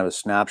interesting, kind of a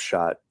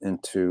snapshot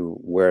into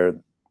where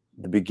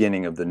the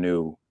beginning of the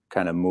new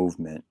kind of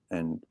movement,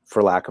 and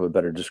for lack of a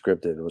better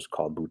descriptive, it was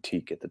called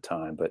boutique at the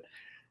time. But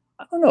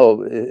I don't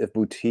know if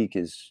boutique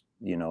is,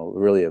 you know,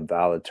 really a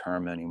valid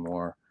term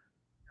anymore.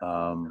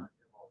 You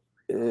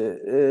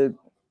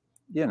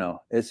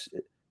know, it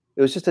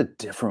was just a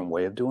different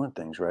way of doing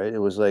things, right? It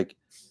was like,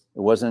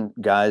 it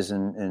wasn't guys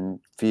in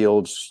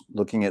fields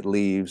looking at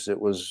leaves. It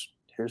was,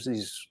 here's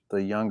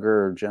the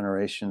younger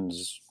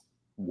generation's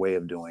way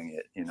of doing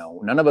it. You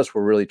know, none of us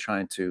were really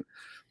trying to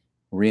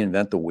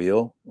reinvent the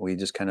wheel. We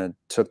just kind of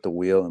took the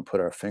wheel and put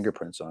our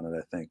fingerprints on it,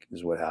 I think,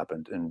 is what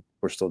happened. And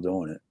we're still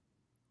doing it.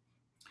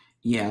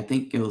 Yeah, I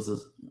think it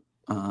was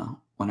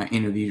when I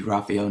interviewed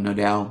Rafael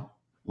Nadal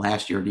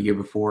last year or the year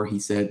before, he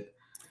said,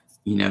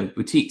 you know,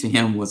 boutique to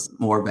him was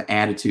more of an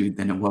attitude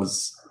than it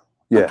was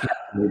a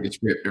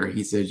descriptor.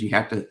 He says you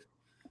have to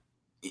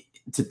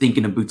think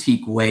in a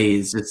boutique way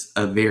is just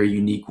a very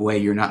unique way.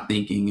 You're not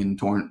thinking in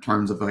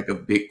terms of like a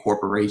big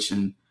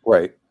corporation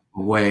way.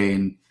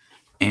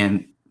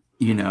 And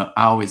you know,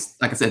 I always,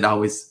 like I said,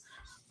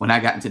 when I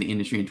got into the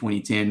industry in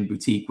 2010,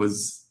 boutique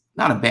was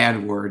not a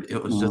bad word.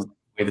 It was just a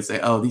way to say,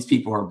 oh, these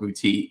people are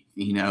boutique,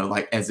 you know,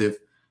 like as if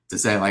to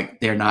say like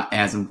they're not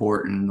as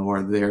important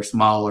or they're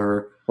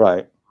smaller,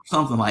 right?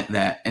 Something like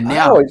that. And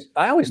now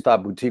I always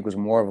thought boutique was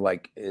more of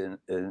like an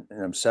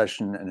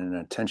obsession and an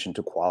attention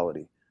to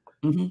quality,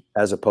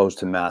 as opposed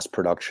to mass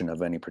production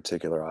of any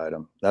particular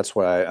item. That's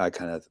why I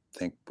kind of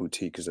think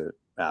boutique is an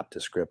apt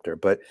descriptor.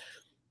 But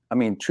I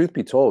mean, truth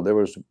be told,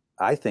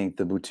 I think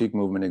the boutique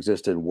movement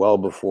existed well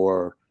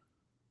before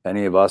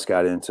any of us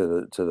got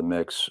into the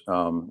mix.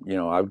 You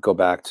know, I would go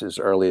back to as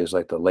early as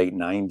like the late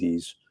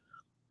 90s.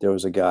 There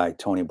was a guy,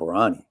 Tony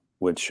Barani,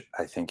 which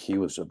I think he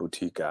was a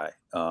boutique guy.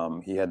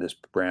 He had this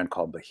brand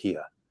called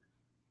Bahia.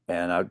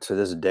 And to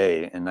this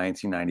day, in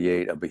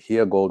 1998, a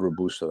Bahia Gold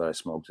Robusto that I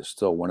smoked is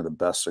still one of the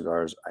best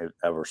cigars I've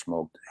ever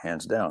smoked,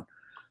 hands down.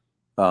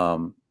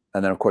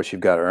 And then, of course,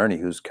 you've got Ernie,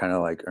 who's kind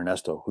of like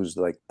Ernesto, who's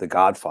like the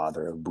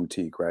godfather of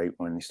boutique, right?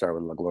 When he started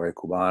with La Gloria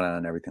Cubana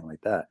and everything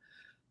like that.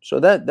 So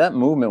that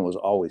movement was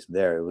always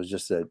there. It was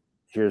just that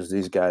here's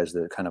these guys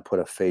that kind of put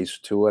a face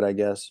to it, I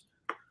guess.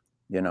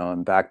 You know,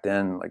 and back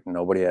then, like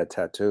nobody had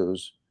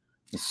tattoos.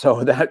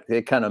 So that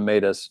it kind of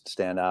made us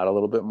stand out a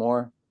little bit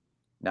more.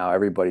 Now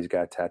everybody's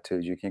got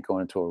tattoos. You can't go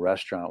into a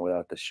restaurant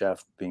without the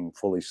chef being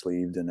fully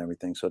sleeved and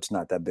everything. So it's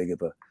not that big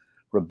of a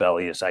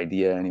rebellious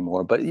idea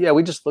anymore. But yeah,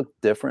 we just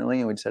looked differently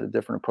and we just had a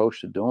different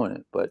approach to doing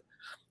it. But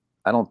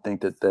I don't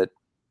think that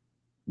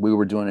we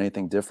were doing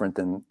anything different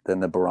than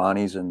the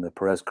Baranis and the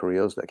Perez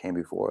Carrillos that came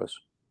before us.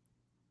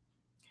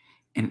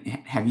 And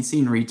have you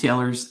seen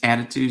retailers'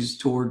 attitudes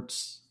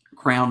towards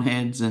crown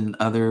heads and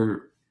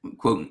other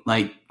quote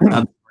like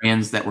other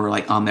brands that were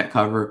like on that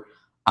cover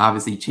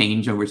obviously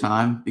change over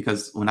time?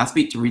 Because when I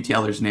speak to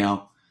retailers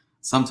now,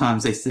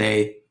 sometimes they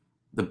say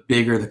the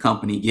bigger the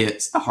company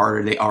gets, the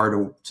harder they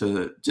are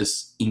to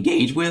just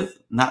engage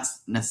with, not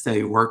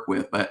necessarily work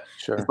with, but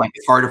Sure. it's like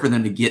it's harder for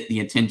them to get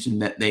the attention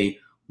that they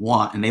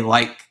want. And they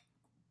like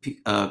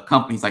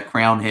companies like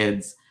Crown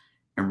Heads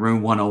and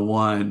Room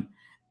 101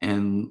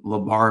 and La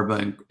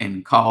Barba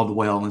and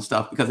Caldwell and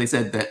stuff, because they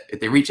said that if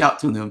they reach out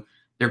to them,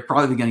 they're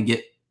probably going to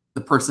get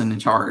the person in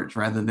charge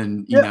rather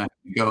than, you know,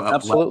 go up.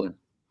 Absolutely. Level.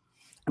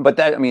 But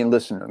that, I mean,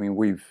 listen, I mean,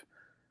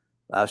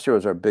 last year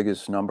was our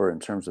biggest number in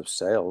terms of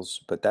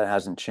sales, but that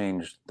hasn't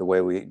changed the way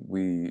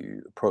we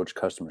approach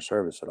customer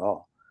service at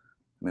all.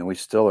 I mean, we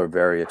still are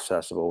very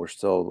accessible. We're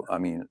still, I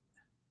mean,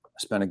 I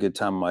spend a good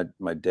time of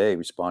my day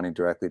responding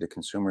directly to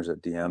consumers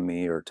that DM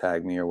me or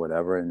tag me or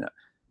whatever. And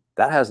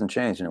that hasn't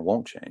changed and it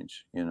won't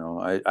change. You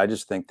know, I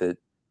just think that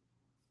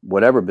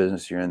whatever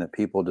business you're in, that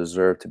people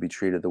deserve to be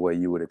treated the way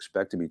you would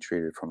expect to be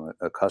treated from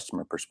a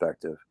customer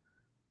perspective.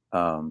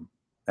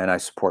 And I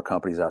support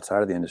companies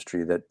outside of the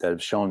industry that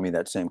have shown me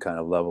that same kind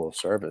of level of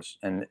service.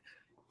 And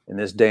in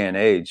this day and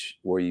age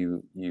where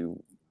you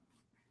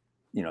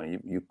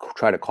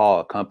try to call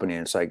a company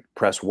and it's like,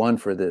 press 1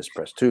 for this,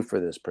 press 2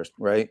 for this,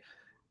 right?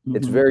 Mm-hmm.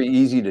 It's very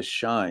easy to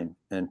shine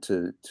and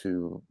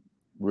to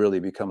really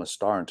become a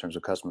star in terms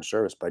of customer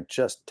service by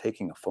just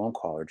taking a phone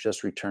call or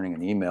just returning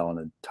an email on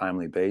a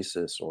timely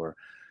basis or,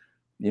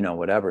 you know,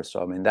 whatever.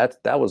 So, I mean, that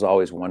was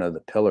always one of the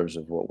pillars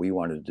of what we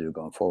wanted to do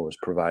going forward, was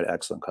provide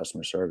excellent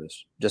customer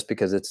service, just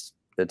because it's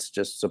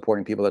just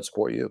supporting people that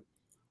support you.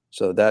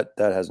 So that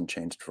hasn't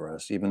changed for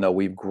us, even though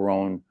we've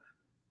grown.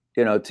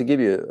 You know, to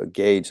give you a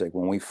gauge, like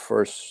when we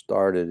first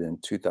started in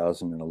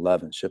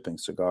 2011 shipping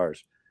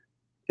cigars,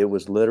 it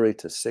was literally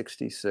to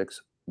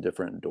 66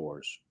 different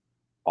doors,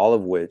 all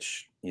of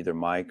which either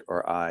Mike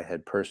or I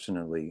had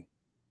personally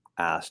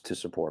asked to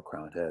support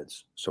Crown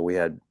Heads. So we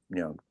had,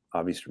 you know,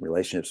 obvious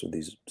relationships with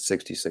these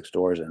 66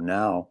 doors. And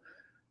now,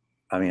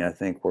 I mean, I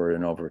think we're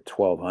in over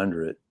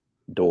 1,200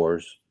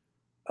 doors.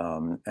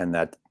 And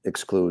that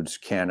excludes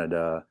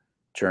Canada,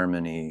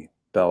 Germany,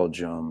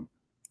 Belgium,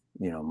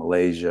 you know,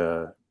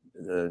 Malaysia,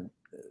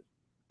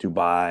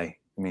 Dubai.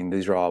 I mean,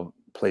 these are all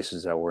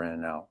places that we're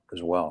in now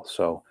as well.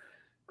 So,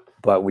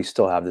 but we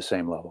still have the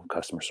same level of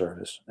customer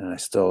service. And I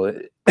still,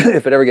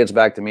 if it ever gets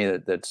back to me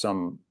that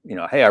some, you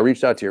know, hey, I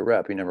reached out to your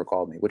rep, he never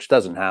called me, which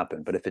doesn't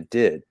happen. But if it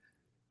did,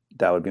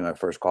 that would be my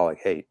first call. Like,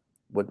 hey,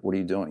 what are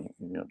you doing?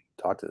 You know,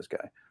 talk to this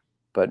guy.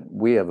 But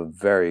we have a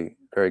very,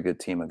 very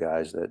good team of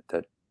guys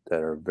that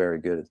are very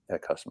good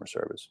at customer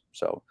service.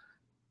 So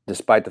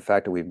despite the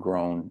fact that we've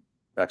grown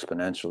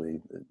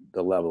exponentially,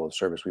 the level of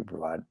service we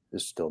provide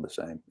is still the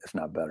same, if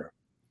not better.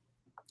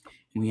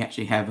 We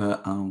actually have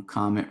a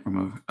comment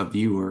from a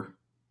viewer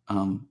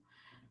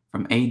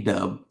from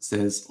A-Dub,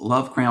 says,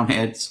 love Crown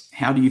Heads.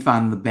 How do you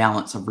find the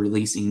balance of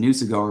releasing new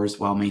cigars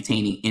while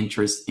maintaining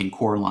interest in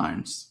core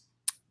lines?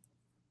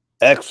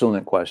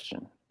 Excellent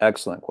question.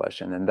 Excellent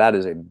question. And that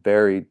is a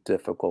very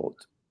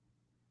difficult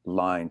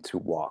line to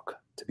walk,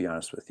 to be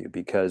honest with you,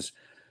 because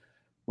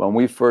when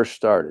we first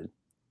started,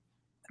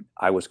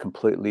 I was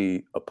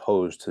completely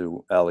opposed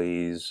to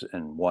LEs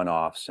and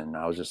one-offs. And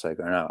I was just like,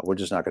 no, we're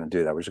just not going to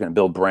do that. We're just going to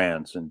build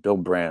brands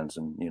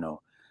and, you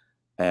know.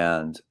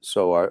 And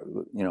so our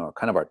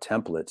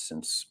template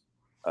since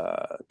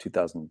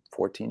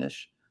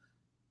 2014-ish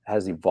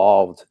has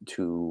evolved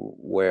to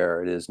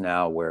where it is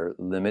now, where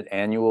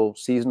annual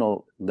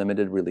seasonal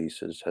limited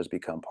releases has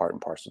become part and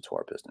parcel to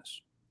our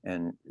business.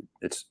 And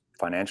it's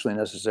financially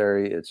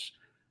necessary, it's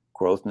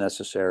growth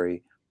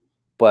necessary,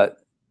 but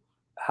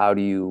how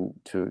do you,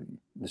 to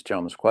this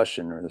gentleman's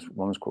question or this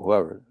woman's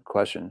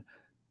question,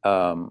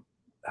 how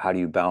do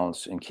you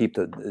balance and keep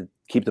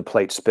the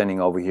plate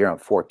spinning over here on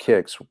 4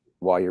 kicks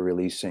while you're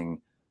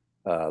releasing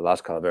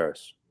Las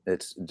Calaveras?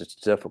 It's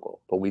difficult,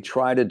 but we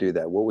try to do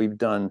that. What we've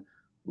done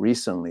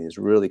recently is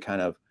really kind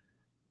of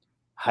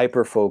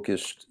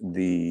hyper-focused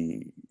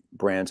the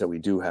brands that we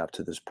do have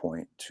to this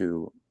point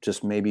to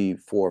just maybe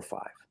 4 or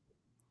 5,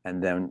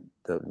 and then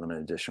the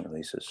limited edition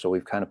releases. So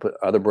we've kind of put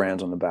other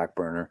brands on the back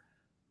burner,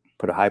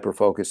 put a hyper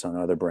focus on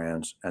other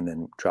brands, and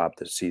then drop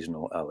the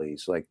seasonal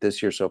LEs. Like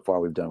this year so far,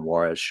 we've done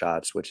Juarez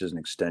Shots, which is an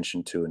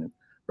extension to a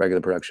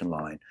regular production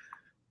line.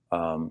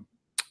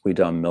 We've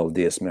done Mil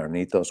Diaz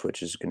Maranitos,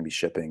 which is going to be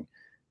shipping.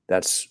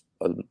 That's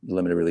a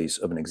limited release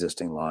of an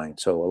existing line.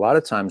 So a lot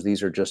of times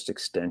these are just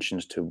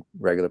extensions to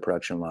regular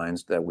production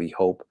lines that we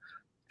hope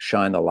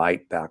shine the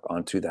light back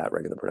onto that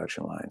regular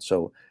production line.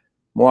 So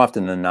More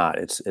often than not,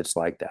 it's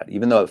like that.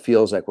 Even though it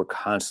feels like we're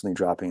constantly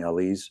dropping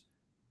LEs,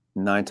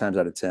 9 times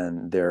out of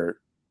 10, they're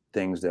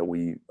things that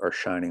we are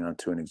shining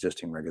onto an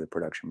existing regular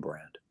production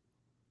brand.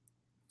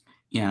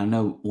 Yeah, I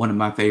know one of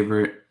my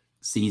favorite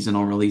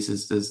seasonal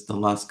releases is the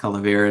Las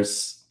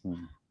Calaveras,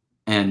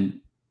 and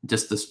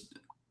just this,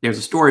 there's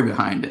a story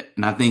behind it,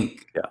 and I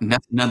think and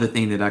that's another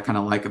thing that I kind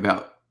of like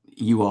about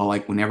you all.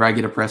 Like whenever I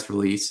get a press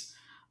release,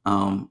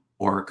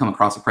 or come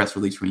across a press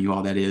release from you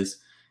all, that is,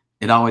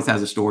 it always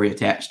has a story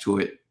attached to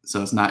it.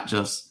 So it's not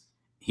just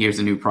here's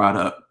a new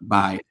product,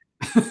 buy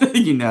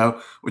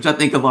it, which I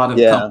think a lot of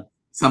companies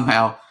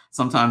somehow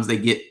sometimes they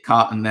get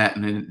caught in that,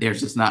 and then there's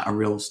just not a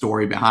real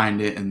story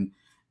behind it, and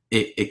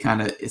it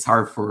kind of, it's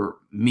hard for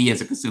me as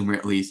a consumer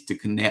at least to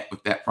connect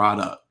with that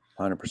product.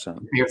 100%.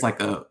 If there's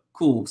like a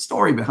cool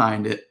story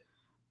behind it,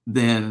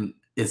 then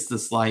it's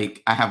just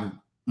like I have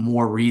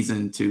more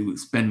reason to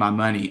spend my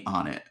money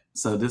on it.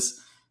 So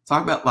this,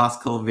 talk about Las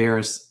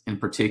Calaveras in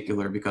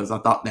particular, because I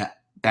thought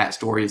that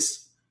story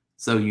is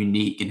so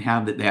unique. And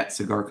how did that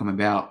cigar come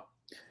about?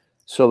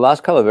 So Las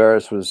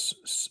Calaveras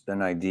was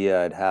an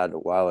idea I'd had a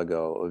while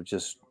ago of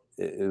just,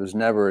 it was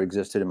never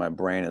existed in my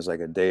brain as like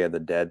a Day of the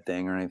Dead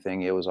thing or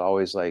anything. It was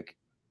always like,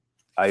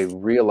 I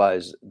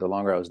realized the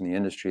longer I was in the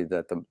industry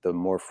that the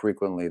more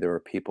frequently there were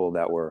people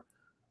that were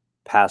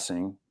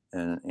passing,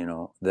 and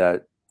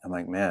that I'm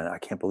like, man, I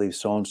can't believe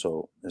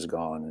so-and-so is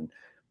gone. And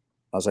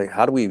I was like,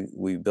 how do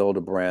we build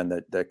a brand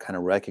that kind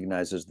of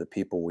recognizes the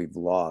people we've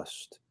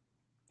lost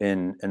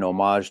in an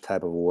homage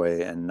type of a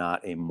way and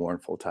not a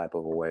mournful type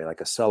of a way,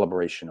 like a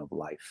celebration of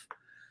life.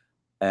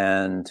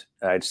 And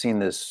I'd seen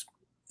this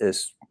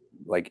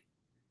like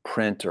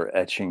print or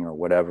etching or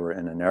whatever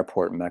in an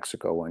airport in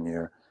Mexico one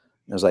year.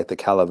 It was like the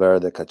Calavera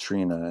de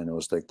Catrina, and it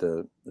was like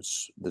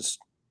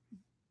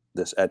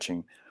this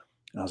etching.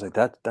 And I was like,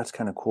 that's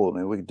kind of cool.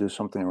 Maybe we could do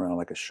something around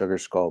like a sugar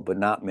skull, but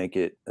not make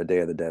it a Day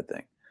of the Dead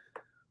thing.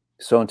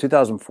 So in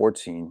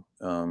 2014,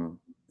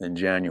 in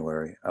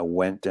January, I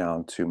went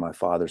down to my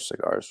father's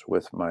cigars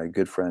with my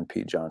good friend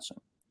Pete Johnson.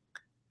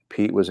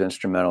 Pete was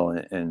instrumental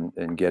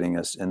in getting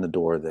us in the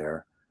door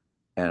there,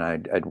 and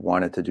I'd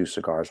wanted to do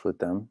cigars with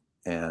them.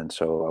 And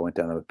so I went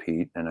down there with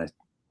Pete, and I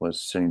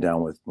was sitting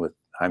down with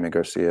Jaime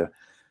Garcia.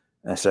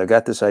 And I said, I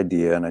got this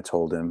idea, and I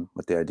told him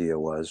what the idea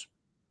was.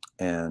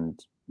 And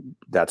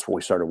that's what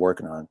we started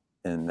working on.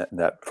 And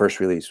that first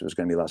release was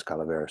going to be Las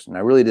Calaveras. And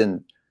I really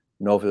didn't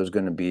know if it was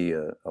going to be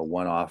a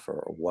one-off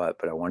or what,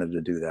 but I wanted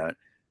to do that.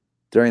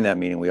 During that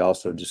meeting, we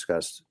also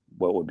discussed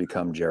what would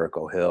become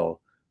Jericho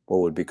Hill, what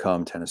would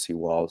become Tennessee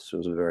Waltz. It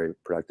was a very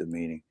productive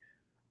meeting.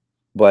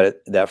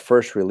 But that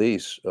first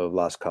release of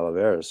Las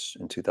Calaveras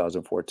in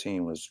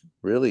 2014 was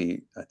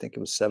really, I think it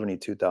was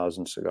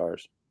 72,000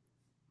 cigars.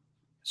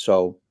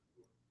 So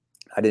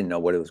I didn't know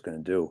what it was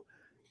going to do.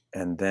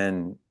 And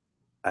then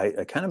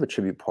I kind of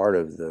attribute part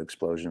of the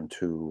explosion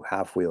to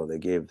Half Wheel. They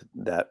gave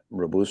that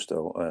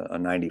Robusto a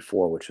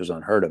 94, which was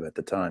unheard of at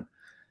the time.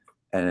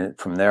 And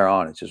from there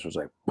on, it just was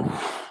like,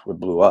 it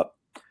blew up.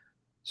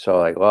 So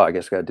like, well, I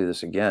guess I got to do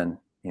this again,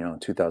 in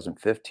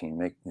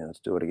 2015, let's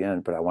do it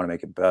again, but I want to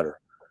make it better.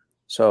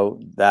 So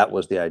that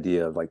was the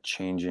idea of like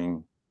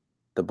changing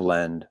the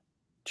blend,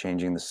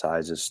 changing the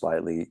sizes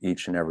slightly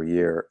each and every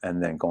year,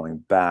 and then going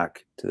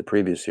back to the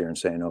previous year and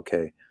saying,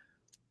 okay,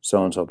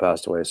 so-and-so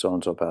passed away,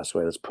 so-and-so passed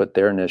away. Let's put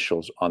their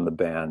initials on the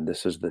band.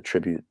 This is the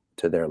tribute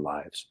to their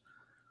lives.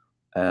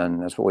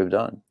 And that's what we've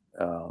done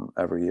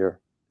every year.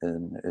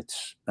 And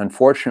it's,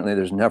 unfortunately,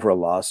 there's never a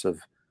loss of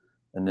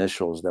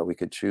initials that we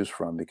could choose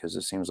from, because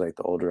it seems like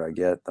the older I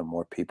get, the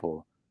more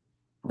people,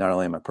 not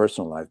only in my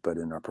personal life, but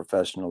in our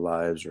professional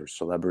lives or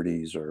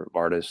celebrities or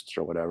artists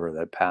or whatever,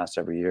 that pass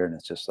every year. And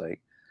it's just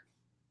like,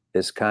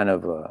 it's kind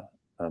of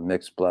a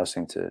mixed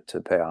blessing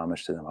to pay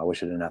homage to them. I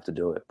wish I didn't have to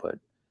do it, but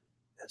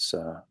it's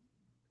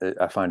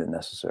I find it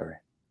necessary.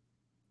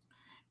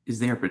 Is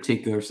there a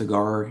particular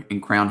cigar in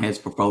Crown Head's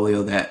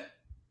portfolio that,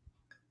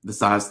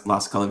 besides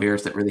Las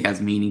Calaveras, that really has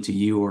meaning to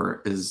you,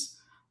 or is,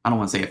 I don't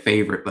want to say a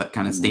favorite, but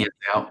kind of stands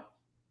out?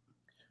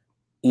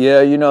 Yeah,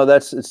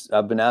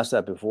 I've been asked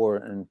that before,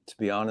 and to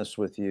be honest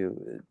with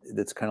you,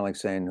 it's kind of like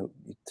saying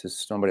to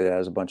somebody that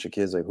has a bunch of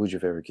kids, like, who's your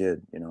favorite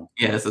kid? Yeah,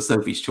 it's a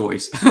Sophie's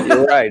choice.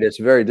 You're right. It's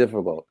very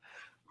difficult.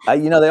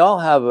 They all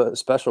have a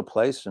special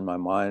place in my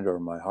mind or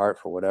my heart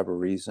for whatever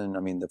reason.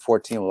 I mean, the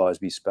 14 will always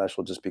be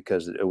special just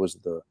because it was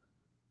the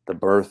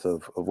birth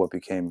of what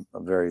became a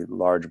very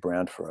large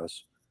brand for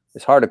us.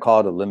 It's hard to call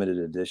it a limited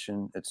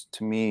edition. It's,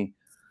 to me,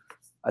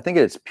 I think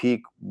at its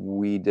peak,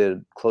 we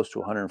did close to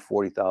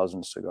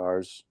 140,000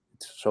 cigars.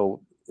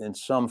 So in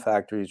some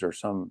factories or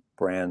some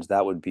brands,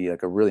 that would be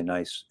like a really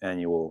nice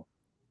annual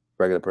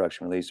regular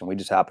production release. And we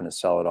just happened to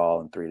sell it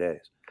all in 3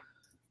 days.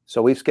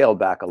 So we've scaled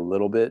back a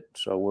little bit.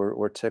 So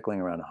we're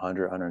tickling around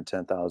 100,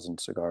 110,000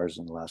 cigars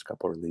in the last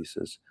couple of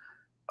releases.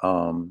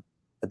 The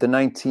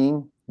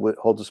 19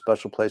 holds a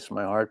special place in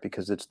my heart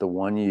because it's the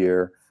one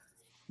year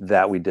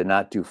that we did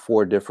not do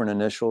 4 different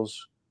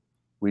initials.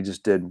 We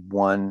just did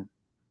one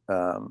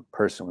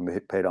person. We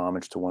paid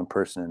homage to one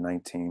person in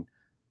 19,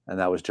 and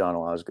that was John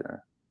Osgood.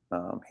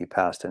 He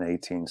passed in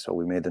 18, so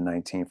we made the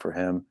 19 for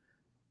him.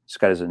 It's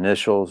got his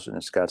initials, and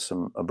it's got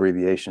some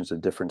abbreviations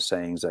of different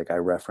sayings, like I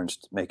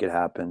referenced, "Make it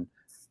happen."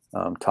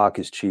 "Talk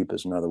is cheap"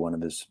 is another one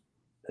of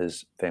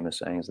his famous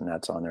sayings, and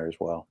that's on there as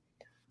well.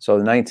 So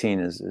the 19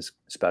 is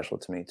special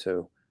to me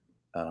too,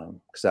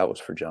 because that was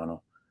for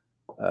Jono.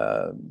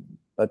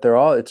 But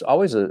it's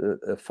always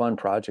a fun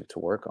project to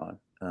work on.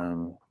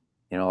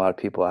 A lot of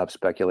people have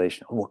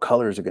speculation. Oh, what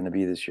colors are going to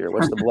be this year?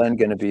 What's the blend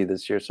going to be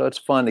this year? So it's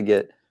fun to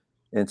get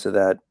into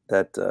that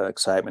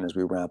excitement as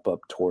we ramp up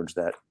towards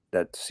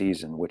that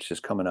season, which is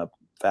coming up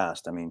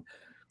fast. I mean,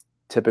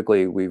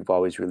 typically we've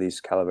always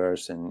released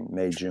Calaveras in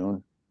May,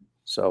 June.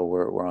 So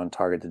we're on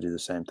target to do the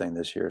same thing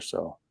this year.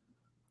 So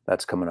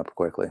that's coming up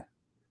quickly.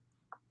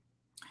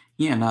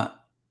 Yeah,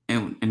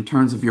 and in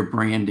terms of your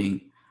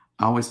branding,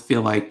 I always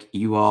feel like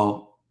you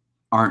all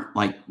aren't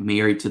like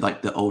married to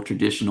like the old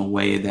traditional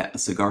way that a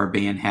cigar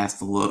band has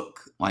to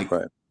look. Like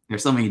Right.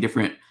 There's so many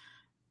different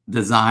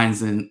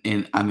designs, and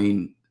I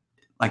mean,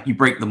 like you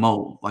break the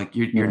mold. Like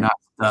you're not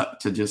stuck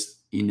to just,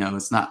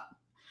 it's not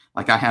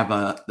like I have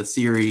the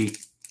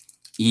Series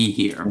E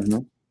here.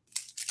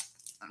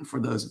 For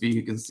those of you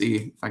who can see,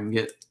 if I can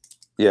get.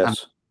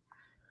 Yes.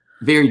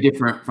 Very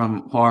different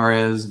from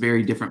Juarez,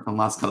 very different from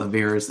Las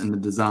Calaveras in the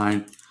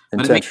design. Intentional.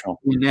 But it makes it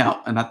stand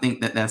out, and I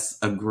think that that's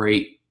a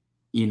great,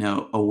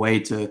 a way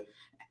to,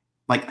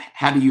 like,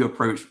 how do you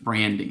approach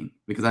branding?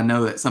 Because I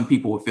know that some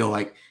people will feel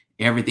like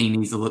everything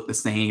needs to look the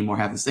same or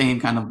have the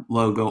same kind of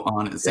logo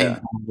on it, the same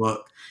kind of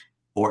look,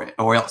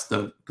 or else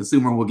the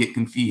consumer will get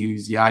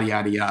confused, yada,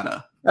 yada,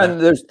 yada.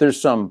 And there's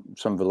some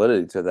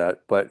validity to that,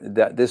 but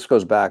this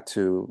goes back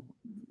to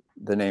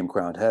the name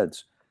Crowned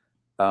Heads.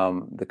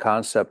 The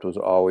concept was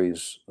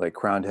always like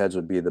Crowned Heads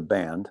would be the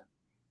band,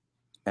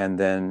 and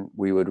then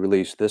we would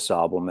release this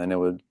album, and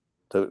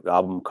the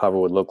album cover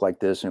would look like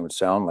this and it would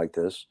sound like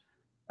this,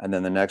 and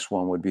then the next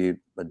one would be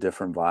a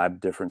different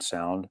vibe, different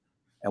sound.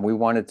 And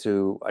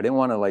I didn't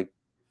want to like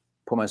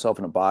put myself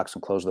in a box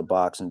and close the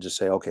box and just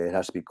say, okay, it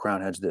has to be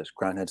Crowned Heads this,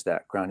 Crowned Heads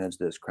that, Crowned Heads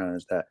this, Crowned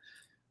Heads that.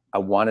 I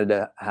wanted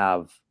to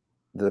have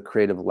the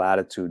creative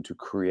latitude to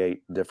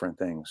create different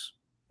things,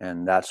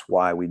 and that's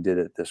why we did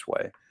it this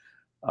way.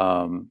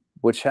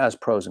 Which has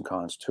pros and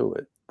cons to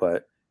it,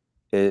 but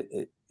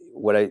in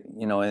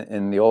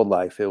the old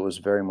life, it was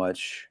very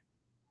much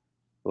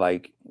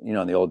like,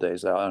 in the old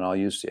days, and I'll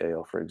use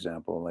CAO, for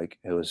example, like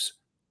it was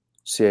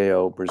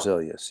CAO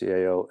Brasilia,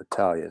 CAO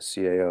Italia,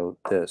 CAO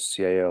this,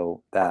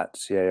 CAO that,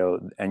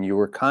 CAO, and you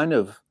were kind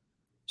of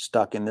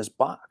stuck in this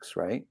box,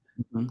 right?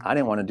 I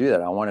didn't want to do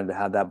that. I wanted to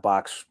have that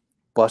box,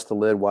 bust the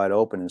lid wide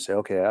open and say,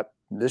 okay,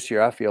 this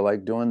year I feel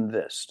like doing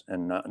this,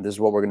 and this is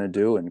what we're going to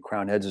do, and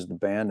Crowned Heads is the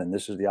band, and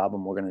this is the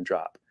album we're going to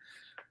drop.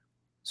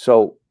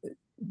 So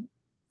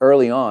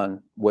early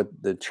on, what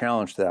the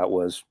challenge to that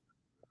was,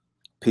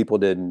 people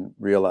didn't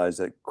realize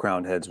that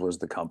Crowned Heads was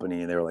the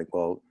company, and they were like,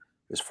 well,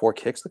 is Four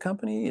Kicks the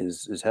company?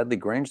 Is Headley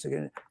Grange the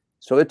company?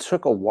 So it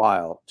took a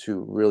while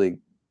to really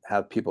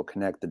have people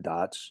connect the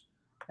dots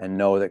and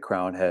know that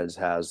Crowned Heads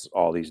has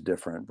all these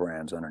different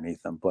brands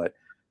underneath them. But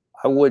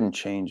I wouldn't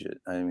change it.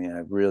 I mean,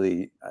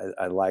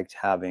 I liked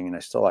having, and I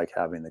still like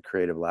having, the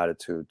creative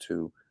latitude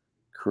to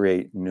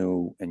create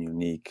new and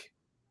unique,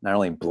 not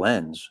only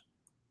blends,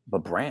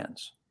 but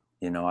brands.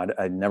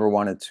 I never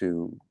wanted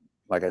to,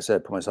 like I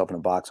said, put myself in a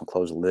box and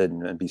close the lid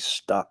and be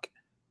stuck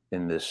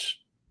in this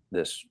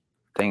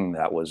thing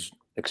that was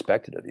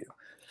expected of you.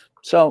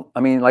 So, I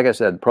mean, like I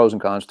said, pros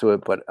and cons to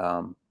it, but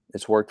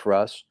it's worked for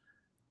us.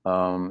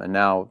 And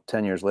now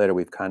 10 years later,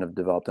 we've kind of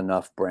developed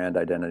enough brand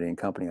identity and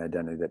company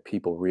identity that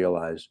people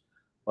realize,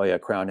 oh yeah,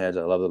 Crowned Heads,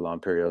 I love the La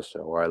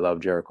Imperiosa, or I love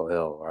Jericho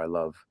Hill, or I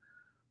love,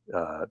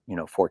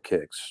 Four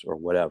Kicks, or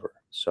whatever.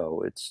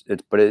 So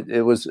but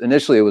it was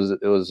initially, it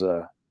was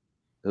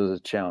a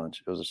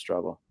challenge. It was a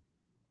struggle.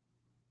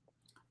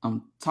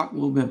 Talk a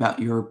little bit about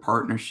your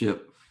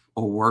partnership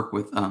or work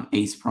with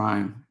Ace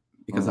Prime,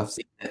 because I've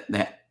seen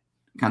that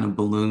kind of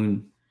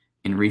balloon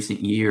in recent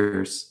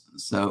years.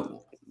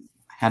 So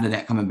how did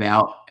that come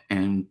about,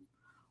 and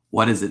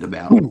what is it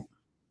about?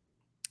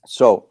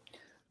 So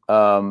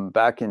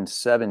back in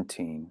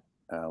 2017,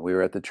 we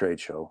were at the trade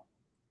show,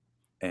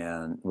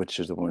 and which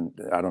is the one,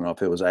 I don't know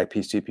if it was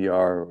IPCPR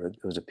or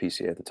it was a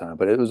PCA at the time,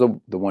 but it was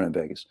the one in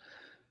Vegas.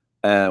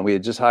 And we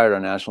had just hired our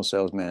national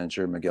sales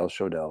manager, Miguel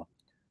Shodell.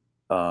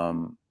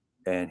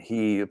 And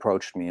he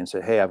approached me and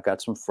said, hey, I've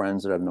got some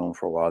friends that I've known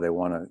for a while. They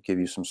want to give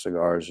you some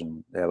cigars,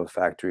 and they have a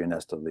factory in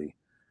Esteli.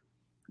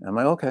 And I'm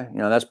like, okay,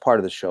 that's part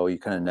of the show. You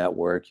kind of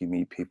network, you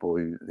meet people,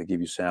 they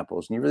give you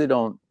samples, and you really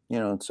don't,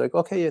 it's like,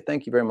 okay, yeah,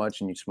 thank you very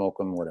much. And you smoke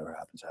them, whatever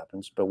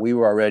happens. But we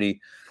were already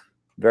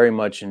very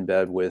much in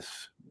bed with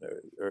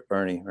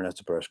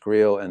Ernesto Perez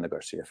Carrillo and the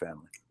Garcia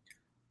family.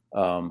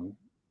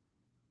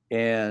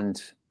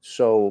 And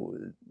so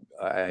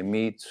I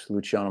meet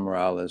Luciano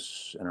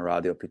Morales and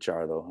Aradio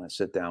Pichardo. I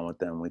sit down with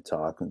them, we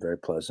talk, and very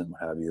pleasant,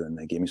 what have you. And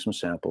they gave me some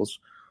samples.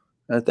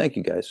 And thank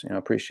you guys,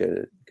 appreciate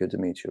it. Good to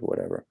meet you,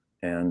 whatever.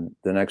 And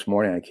the next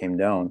morning I came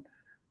down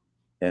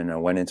and I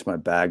went into my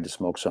bag to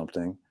smoke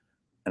something.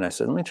 And I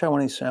said, let me try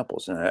one of these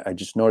samples. And I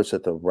just noticed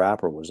that the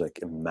wrapper was like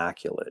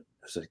immaculate. It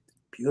was a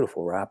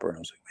beautiful wrapper. And I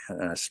was like,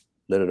 man, and I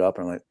lit it up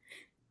and I'm like,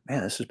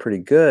 man, this is pretty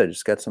good.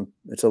 It's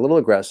a little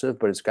aggressive,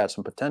 but it's got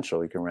some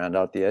potential. You can round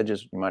out the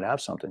edges. You might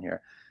have something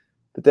here.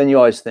 But then you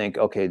always think,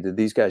 okay, did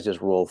these guys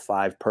just roll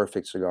 5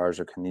 perfect cigars,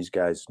 or can these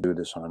guys do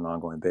this on an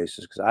ongoing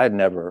basis? Because I had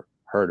never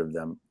heard of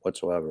them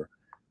whatsoever.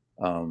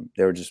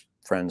 They were just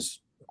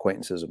friends,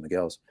 acquaintances of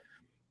Miguel's.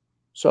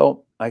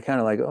 So I kind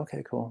of like,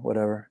 okay, cool,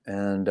 whatever.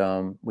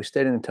 And we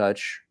stayed in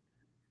touch.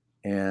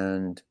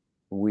 And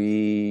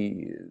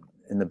we,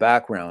 in the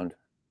background,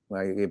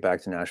 when I get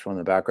back to Nashville, in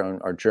the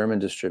background, our German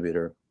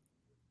distributor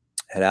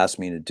had asked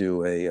me to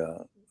do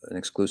an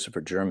exclusive for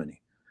Germany.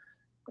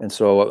 And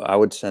so I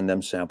would send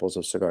them samples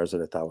of cigars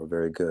that I thought were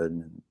very good.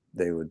 And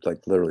they would,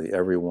 like, literally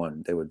every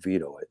one, they would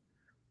veto it.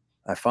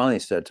 I finally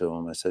said to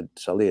him, I said,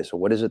 Salih, so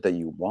what is it that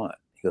you want?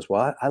 He goes,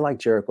 well, I like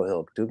Jericho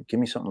Hill. Dude, give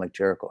me something like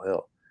Jericho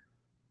Hill.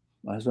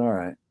 I said, all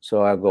right.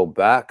 So I go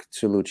back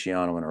to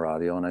Luciano and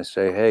Aradio and I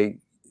say, hey,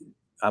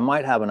 I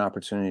might have an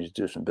opportunity to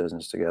do some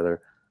business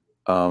together.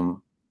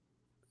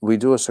 We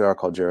do a cigar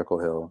called Jericho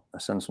Hill. I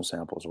send some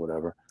samples or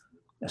whatever.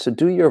 I said,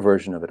 do your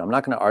version of it. I'm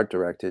not going to art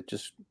direct it.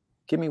 Just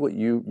give me what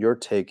your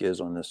take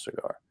is on this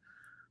cigar.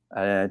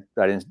 I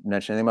didn't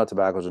mention anything about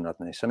tobaccos or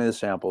nothing. They sent me the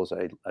samples.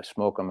 I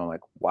smoke them. I'm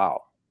like,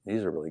 wow,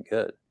 these are really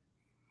good.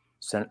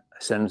 I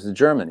send them to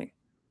Germany.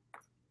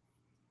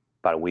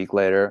 About a week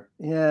later,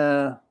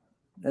 yeah,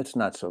 it's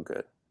not so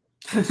good.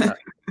 It's not,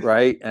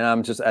 right? And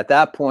I'm just, at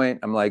that point,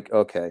 I'm like,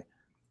 okay,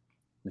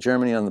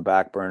 Germany on the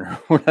back burner.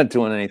 We're not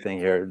doing anything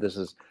here.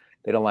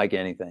 They don't like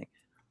anything.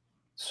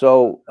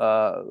 So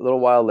a little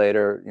while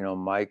later,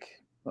 Mike,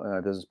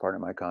 business partner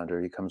Mike Condor,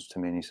 he comes to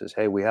me and he says,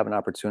 hey, we have an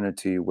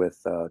opportunity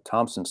with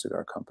Thompson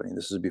Cigar Company.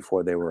 This is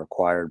before they were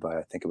acquired by,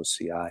 I think it was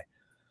CI.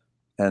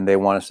 And they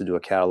want us to do a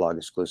catalog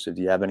exclusive.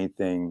 Do you have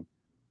anything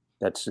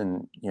that's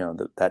in,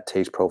 that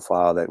taste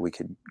profile that we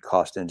could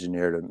cost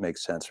engineer to make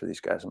sense for these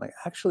guys? I'm like,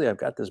 actually, I've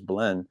got this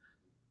blend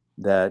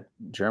that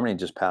Germany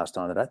just passed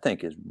on that I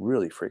think is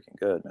really freaking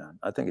good, man.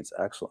 I think it's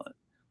excellent.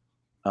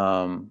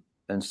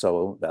 And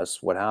so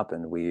that's what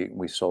happened.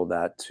 We sold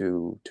that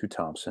to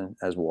Thompson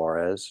as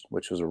Juarez,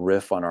 which was a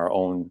riff on our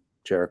own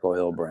Jericho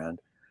Hill brand.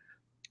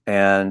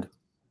 And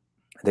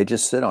they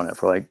just sit on it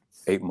for like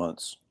 8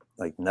 months.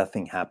 Like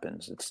nothing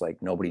happens. It's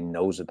like nobody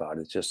knows about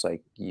it. It's just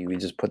like we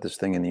just put this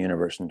thing in the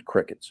universe and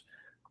crickets.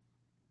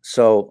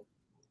 So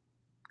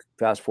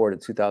fast forward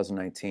to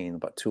 2019,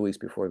 about 2 weeks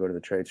before we go to the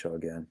trade show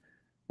again,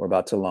 we're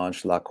about to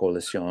launch La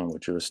Coalición,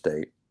 which is a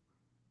state.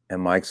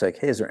 And Mike's like,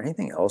 hey, is there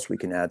anything else we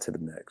can add to the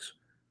mix?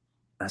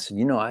 I said,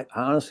 I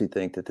honestly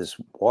think that this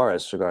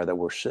Juarez cigar that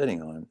we're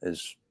sitting on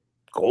is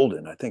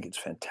golden. I think it's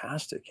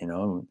fantastic,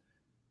 And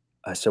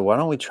I said, why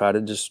don't we try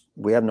to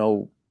we have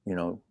no,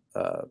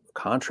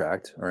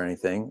 contract or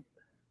anything.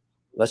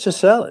 Let's just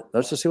sell it.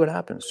 Let's just see what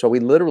happens. So we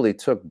literally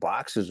took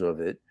boxes of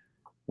it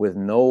with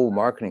no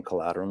marketing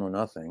collateral, no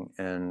nothing.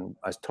 And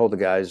I told the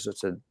guys, I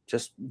said,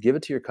 just give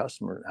it to your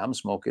customer, have them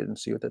smoke it and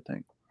see what they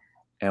think.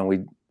 And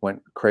we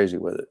went crazy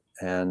with it.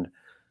 And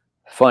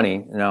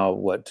funny, now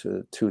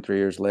 2-3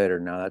 years later,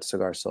 now that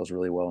cigar sells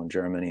really well in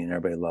Germany and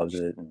everybody loves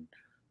it. And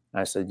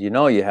I said, you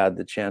had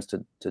the chance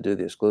to do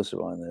the exclusive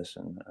on this.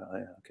 And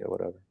yeah, okay,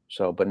 whatever.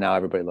 So, but now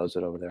everybody loves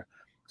it over there.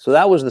 So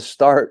that was the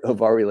start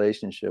of our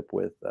relationship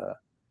with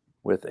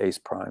Ace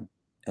Prime.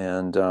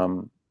 And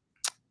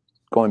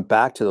going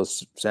back to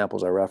those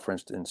samples I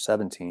referenced in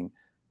 2017,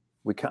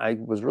 I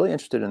was really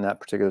interested in that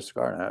particular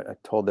cigar. And I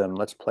told them,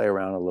 let's play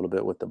around a little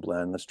bit with the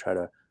blend. Let's try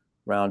to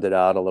round it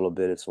out a little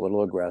bit. It's a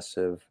little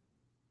aggressive.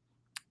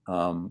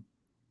 And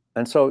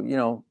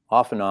so,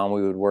 off and on,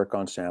 we would work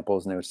on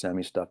samples and they would send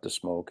me stuff to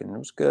smoke and it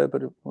was good,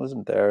 but it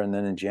wasn't there. And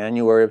then in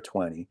January of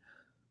 20,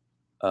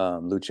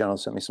 Luciano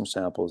sent me some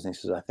samples and he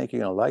says, I think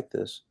you're going to like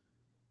this.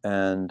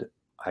 And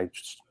I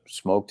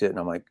smoked it and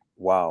I'm like,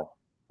 wow,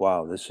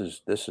 this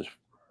is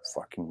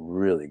fucking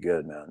really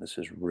good, man. This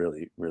is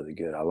really, really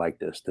good. I like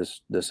this.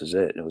 This is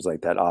it. It was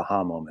like that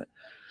aha moment.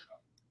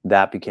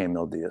 That became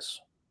Mil Días.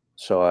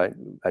 So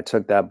I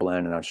took that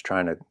blend and I was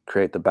trying to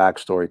create the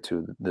backstory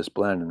to this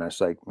blend. And I was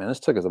like, man, this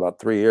took us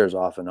about 3 years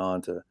off and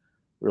on to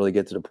really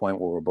get to the point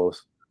where we're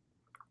both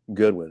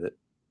good with it.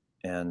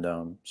 And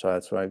so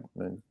that's why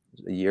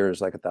a year is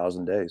like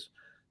 1,000 days.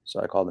 So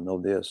I called it Mil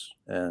Días.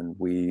 And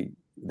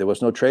there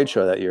was no trade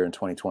show that year in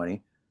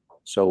 2020.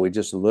 So we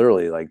just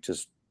literally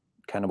just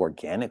kind of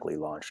organically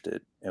launched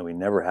it. And we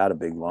never had a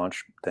big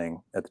launch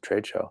thing at the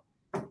trade show.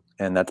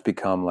 And that's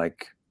become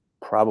like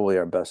probably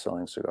our best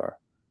selling cigar.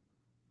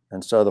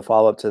 And so the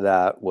follow-up to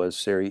that was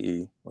Serie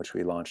E, which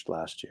we launched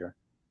last year.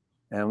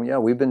 And yeah,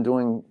 we've been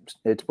doing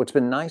it. What's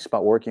been nice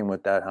about working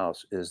with that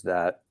house is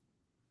that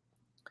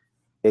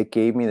it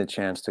gave me the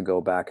chance to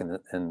go back in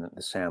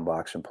the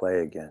sandbox and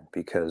play again.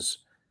 Because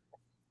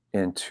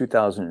in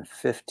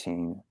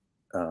 2015,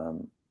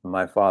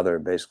 my father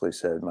basically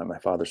said, my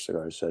father's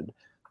cigars said,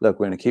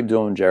 look, we're going to keep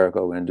doing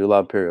Jericho. We're going to do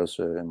La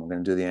Imperiosa, and we're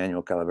going to do the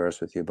annual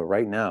Calaveras with you. But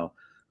right now,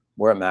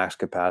 we're at max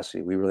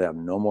capacity. We really have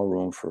no more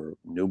room for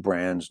new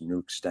brands, new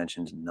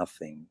extensions,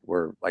 nothing.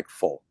 We're like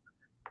full.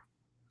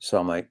 So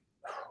I'm like,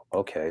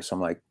 okay. So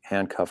I'm like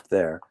handcuffed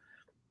there.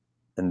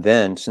 And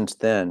then since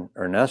then,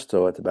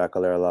 Ernesto at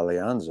Tabacalera La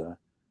Alianza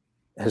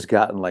has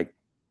gotten like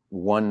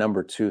 1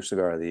 number 2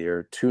 cigar of the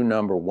year, 2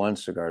 number 1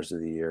 cigars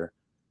of the year.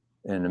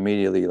 And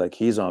immediately, like,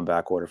 he's on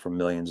back order for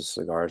millions of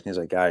cigars. And he's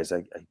like, guys,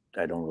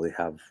 I don't really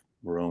have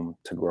room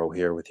to grow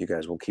here with you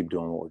guys. We'll keep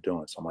doing what we're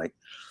doing. So I'm like,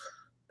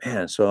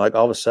 man, so like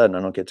all of a sudden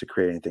I don't get to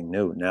create anything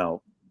new.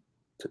 Now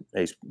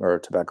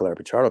Tabacalera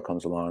Pichardo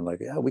comes along and like,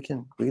 yeah, we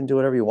can do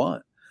whatever you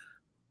want.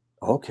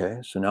 Okay.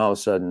 So now all of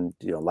a sudden,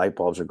 light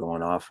bulbs are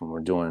going off and we're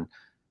doing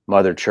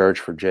Mother Church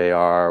for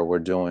JR. We're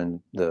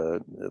doing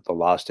the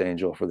Lost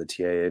Angel for the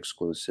TA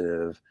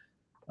exclusive.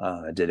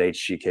 I did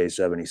HGK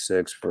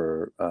 76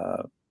 for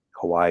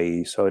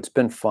Hawaii. So it's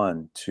been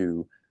fun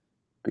to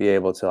be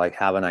able to like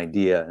have an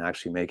idea and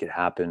actually make it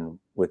happen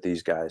with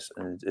these guys.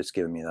 And it's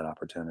given me that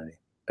opportunity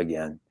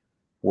again,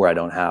 where I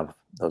don't have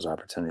those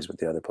opportunities with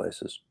the other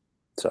places.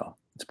 So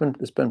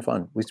it's been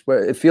fun.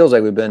 It feels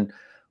like we've been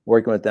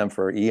working with them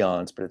for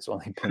eons, but it's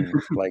only been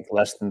like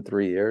less than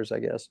 3 years, I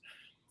guess.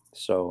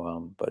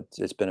 So, but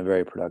it's been a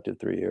very productive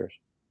 3 years.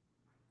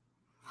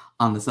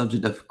 On the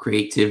subject of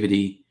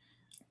creativity,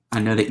 I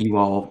know that you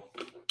all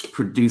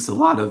produce a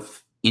lot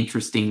of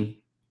interesting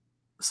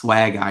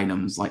swag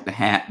items like the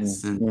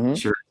hats and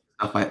shirts,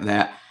 stuff like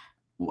that.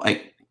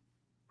 Like,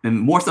 and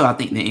more so, I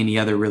think, than any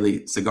other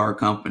really cigar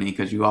company,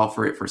 because you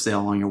offer it for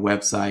sale on your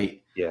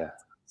website. Yeah.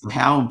 So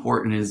how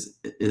important is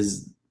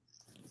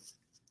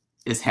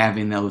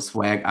having those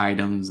swag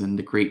items and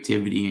the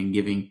creativity and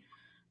giving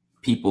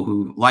people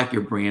who like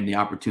your brand the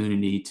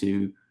opportunity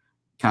to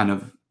kind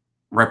of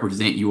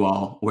represent you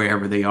all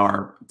wherever they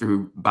are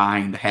through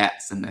buying the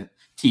hats and the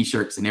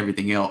t-shirts and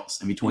everything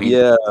else in between?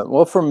 Yeah,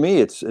 well, for me,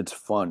 it's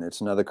fun.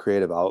 It's another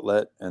creative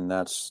outlet, and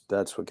that's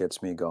what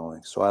gets me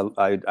going. So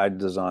I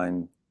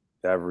design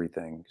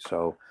everything.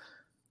 So,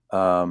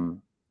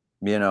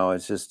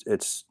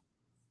 it's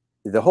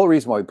the whole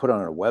reason why we put it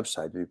on our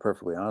website, to be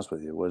perfectly honest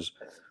with you, was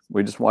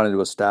we just wanted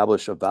to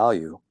establish a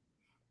value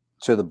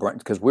to the brand,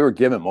 because we were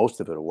giving most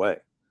of it away.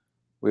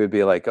 We would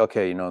be like,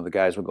 okay, the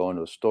guys would go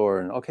into a store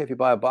and, okay, if you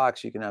buy a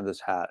box, you can have this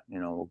hat,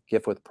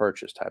 gift with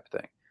purchase type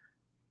thing.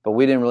 But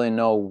we didn't really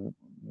know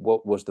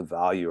what was the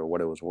value or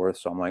what it was worth.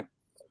 So I'm like,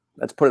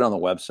 let's put it on the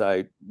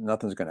website.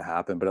 Nothing's going to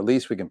happen, but at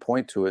least we can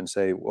point to it and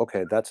say,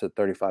 okay, that's a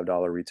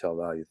 $35 retail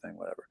value thing,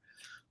 whatever.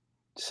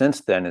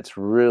 Since then, it's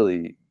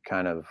really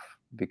kind of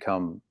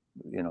become,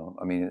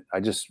 I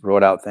just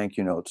wrote out thank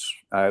you notes.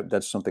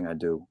 That's something I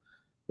do,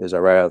 is I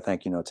write out a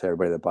thank you note to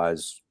everybody that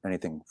buys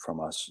anything from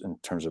us in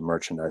terms of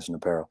merchandise and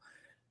apparel.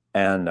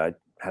 And I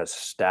had a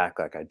stack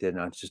like I did,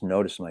 and I just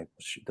noticed, I'm like,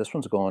 this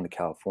one's going to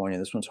California,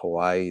 this one's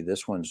Hawaii,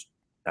 this one's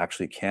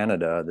actually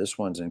Canada, this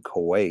one's in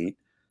Kuwait.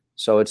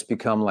 So it's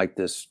become like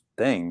this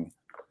thing,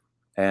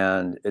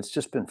 and it's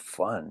just been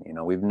fun.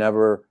 We've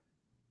never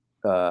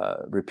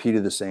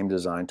repeated the same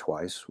design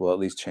twice. We'll at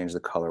least change the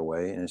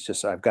colorway, and it's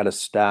just, I've got a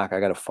stack, I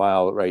got a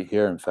file right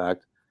here, in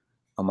fact,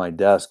 on my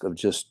desk, of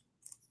just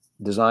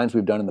designs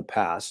we've done in the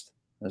past.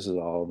 This is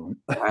all of them.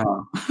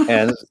 Wow.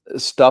 And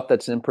stuff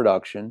that's in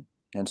production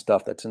and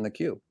stuff that's in the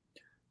queue.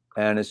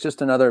 And it's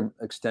just another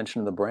extension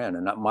of the brand.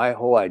 And my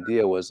whole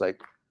idea was like,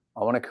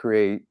 I want to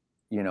create,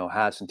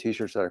 hats and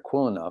t-shirts that are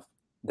cool enough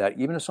that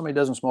even if somebody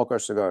doesn't smoke our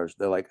cigars,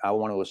 they're like, I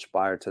want to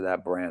aspire to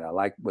that brand. I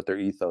like what their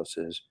ethos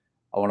is.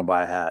 I want to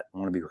buy a hat. I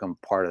want to become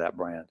part of that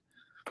brand.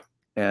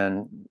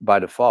 And by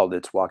default,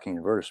 it's walking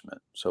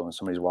advertisement. So when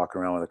somebody's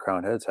walking around with a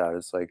Crowned Heads hat,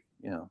 it's like,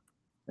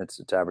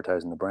 it's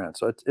advertising the brand.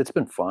 So it's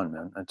been fun,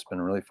 man. It's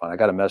been really fun. I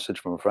got a message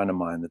from a friend of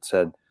mine that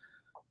said,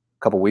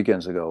 a couple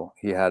weekends ago,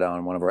 he had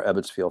on one of our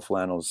Ebbetsfield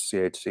Flannels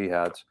CHC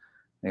hats.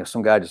 And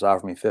some guy just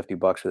offered me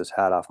 $50 for this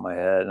hat off my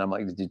head. And I'm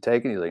like, did you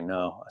take it? He's like,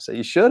 no. I said,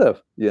 you should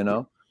have,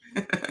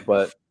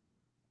 But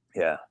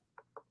yeah.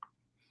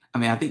 I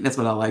mean, I think that's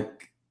what I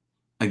like,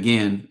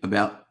 again,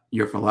 about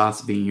your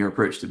philosophy and your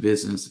approach to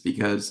business,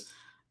 because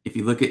if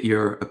you look at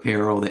your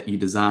apparel that you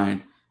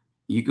design,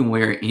 you can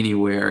wear it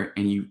anywhere.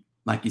 And you,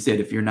 like you said,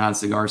 if you're not a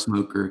cigar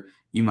smoker,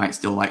 you might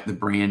still like the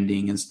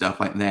branding and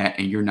stuff like that.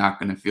 And you're not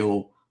going to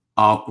feel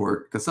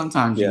awkward, because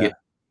sometimes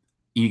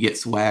you get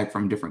swag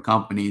from different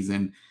companies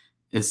and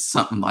it's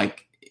something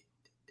like,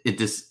 it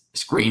just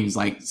screams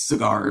like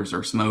cigars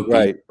or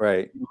smoking.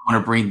 Right. You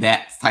want to bring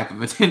that type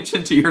of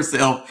attention to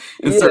yourself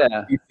in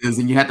certain pieces,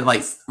 and you have to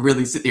like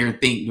really sit there and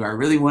think, do I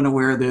really want to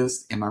wear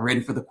this? Am I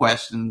ready for the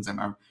questions? Am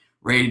I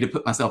ready to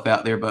put myself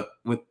out there? But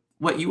with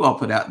what you all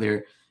put out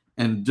there,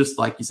 and just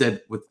like you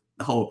said, with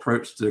the whole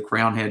approach to the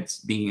Crowned Heads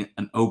being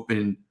an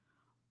open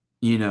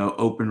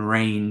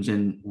range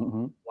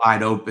and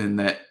wide open,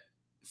 that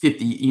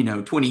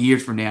 20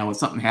 years from now, if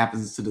something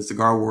happens to the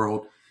cigar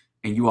world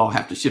and you all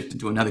have to shift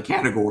into another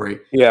category.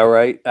 Yeah,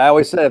 right. I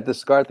always say, if the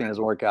cigar thing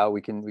doesn't work out,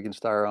 we can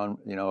start our own,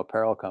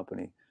 apparel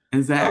company.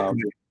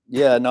 Exactly.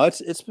 Yeah, no,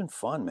 it's been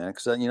fun, man.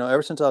 Because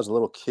ever since I was a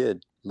little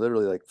kid,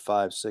 literally like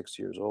 5, 6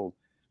 years old,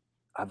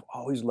 I've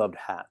always loved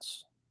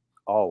hats.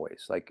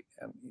 always. Like,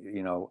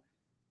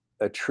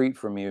 a treat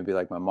for me would be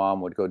like my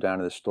mom would go down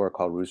to the store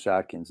called Roos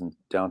Atkins in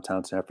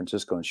downtown San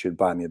Francisco, and she would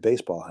buy me a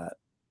baseball hat.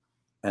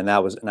 And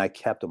I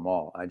kept them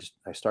all.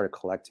 I started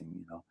collecting,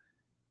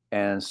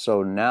 And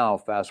so now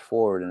fast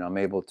forward and I'm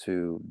able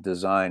to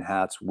design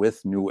hats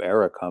with New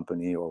Era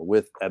Company or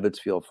with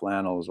Ebbetsfield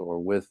Flannels or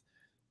with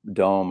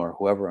Dome or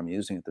whoever I'm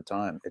using at the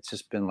time. It's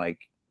just been like,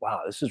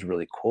 wow, this is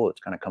really cool. It's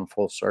kind of come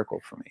full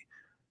circle for me.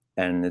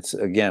 And it's,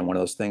 again, one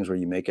of those things where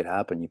you make it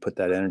happen. You put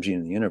that energy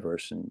in the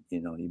universe and,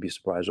 you'd be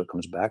surprised what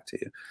comes back to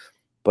you.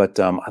 But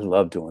I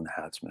love doing the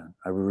hats, man.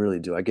 I really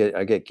do. I get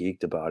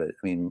geeked about it.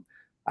 I mean,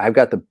 I've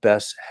got the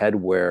best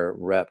headwear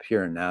rep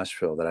here in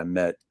Nashville that I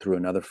met through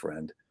another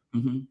friend,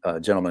 a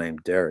gentleman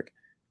named Derek.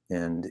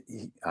 And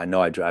I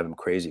know I drive him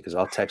crazy because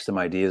I'll text him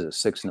ideas at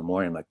 6 a.m.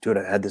 I'm like, dude,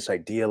 I had this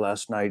idea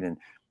last night and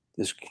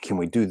can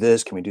we do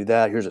this? Can we do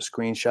that? Here's a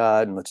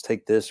screenshot and let's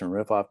take this and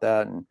riff off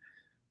that. And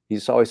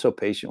he's always so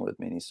patient with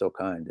me and he's so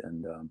kind.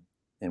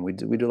 And we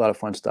do a lot of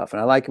fun stuff.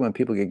 And I like it when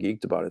people get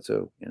geeked about it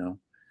too,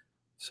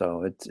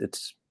 So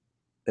it's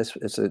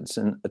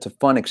a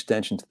fun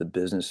extension to the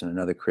business and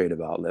another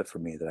creative outlet for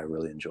me that I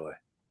really enjoy.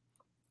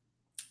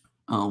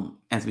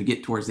 As we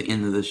get towards the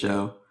end of the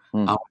show, I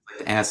would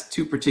like to ask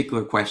 2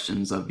 particular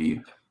questions of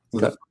you. So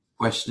the first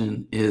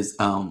question is,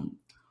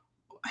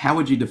 how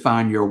would you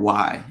define your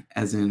why?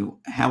 As in,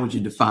 how would you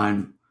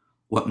define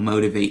what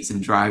motivates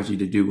and drives you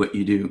to do what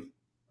you do?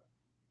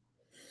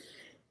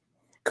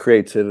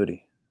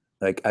 Creativity.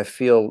 Like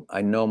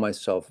I know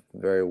myself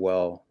very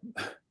well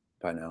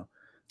by now.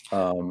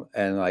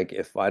 And like,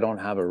 if I don't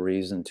have a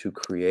reason to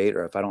create,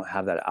 or if I don't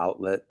have that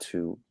outlet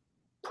to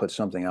put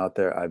something out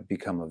there, I've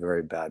become a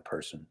very bad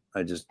person.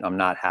 I'm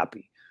not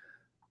happy.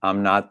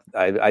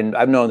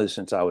 I've known this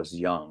since I was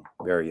young,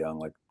 very young,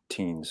 like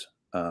teens,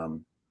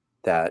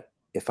 that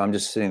if I'm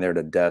just sitting there at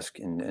a desk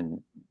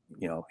and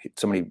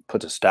somebody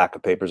puts a stack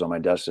of papers on my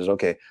desk, says,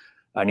 okay,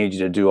 I need you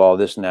to do all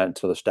this and that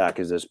until the stack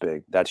is this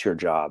big. That's your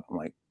job. I'm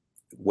like,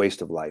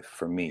 waste of life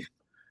for me.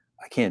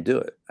 I can't do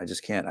it. I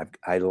just can't.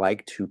 I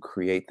like to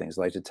create things.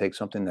 I like to take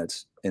something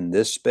that's in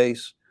this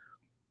space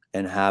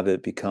and have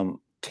it become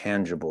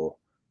tangible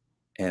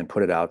and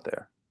put it out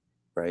there.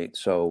 Right.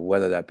 So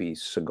whether that be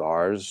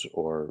cigars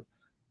or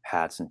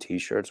hats and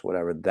t-shirts,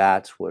 whatever,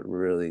 that's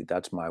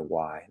my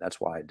why. That's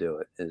why I do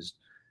it, is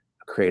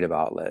a creative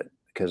outlet,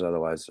 because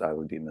otherwise I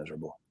would be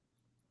miserable.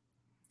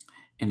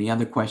 And the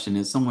other question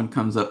is, someone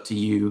comes up to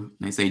you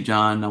and they say,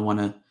 John, I want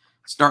to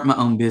start my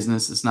own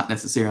business. It's not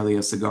necessarily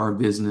a cigar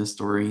business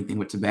or anything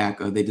with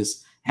tobacco. They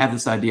just have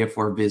this idea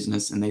for a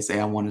business and they say,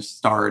 I want to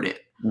start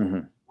it.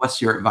 Mm-hmm.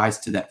 What's your advice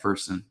to that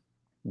person?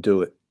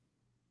 Do it.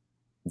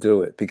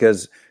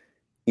 Because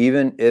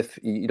even if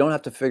you don't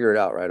have to figure it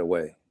out right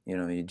away,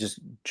 you just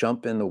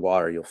jump in the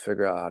water, you'll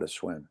figure out how to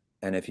swim.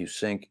 And if you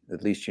sink,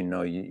 at least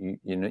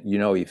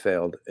you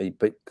failed.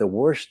 But the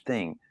worst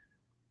thing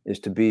is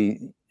to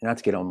be, not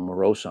to get on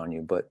morose on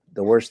you, but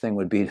the worst thing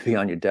would be to be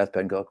on your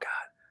deathbed and go,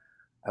 God,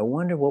 I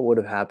wonder what would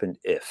have happened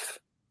if,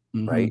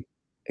 right?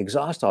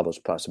 Exhaust all those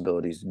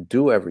possibilities,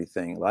 do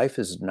everything. Life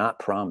is not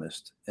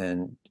promised,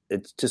 and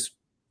it's just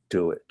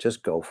do it.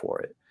 Just go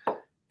for it.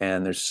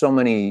 And there's so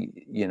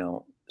many,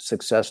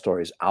 success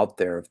stories out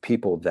there of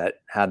people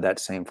that had that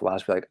same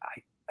philosophy. Like,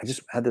 I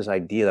just had this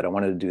idea that I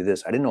wanted to do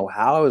this. I didn't know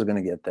how I was going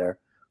to get there,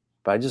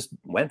 but I just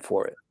went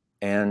for it.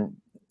 And,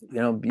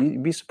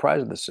 be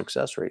surprised at the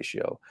success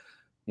ratio.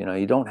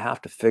 You don't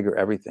have to figure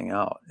everything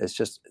out. It's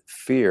just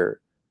fear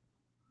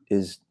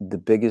is the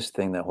biggest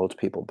thing that holds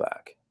people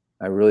back.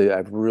 I've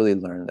really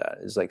learned that.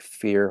 It's like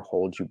fear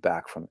holds you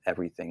back from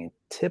everything. And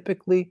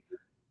typically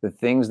the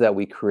things that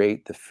we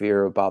create the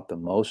fear about the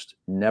most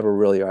never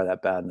really are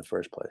that bad in the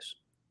first place.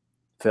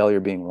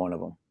 Failure being one of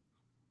them.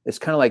 It's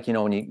kind of like,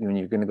 when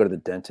you're going to go to the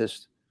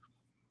dentist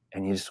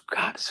and you just,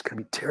 God, this is going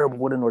to be terrible.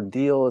 What an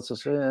ordeal. It's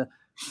just, And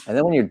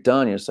then when you're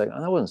done, you're just like,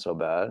 oh, that wasn't so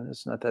bad.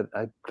 It's not that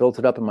I built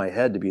it up in my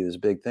head to be this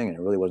big thing and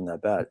it really wasn't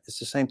that bad. It's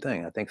the same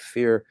thing. I think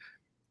fear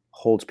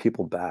holds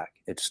people back.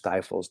 It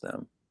stifles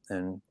them.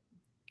 And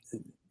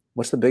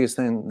what's the biggest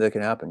thing that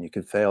can happen? You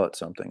could fail at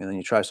something and then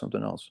you try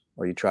something else,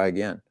 or you try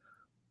again.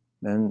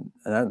 And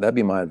that'd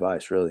be my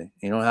advice, really.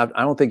 I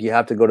don't think you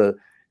have to go to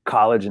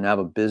college and have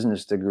a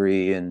business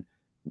degree and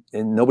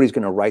nobody's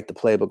going to write the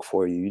playbook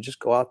for you. You just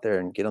go out there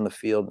and get on the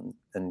field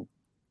and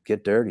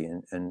get dirty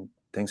and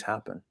things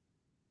happen.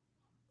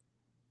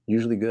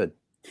 Usually good.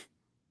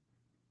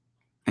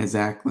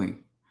 Exactly.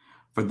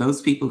 For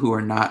those people who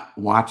are not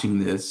watching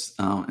this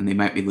and they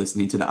might be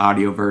listening to the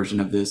audio version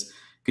of this,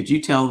 could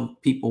you tell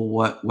people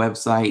what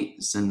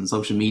websites and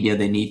social media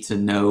they need to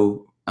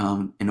know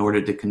in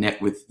order to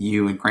connect with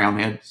you and Crowned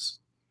Heads?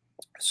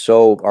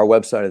 So our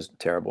website is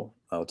terrible.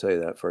 I'll tell you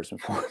that first and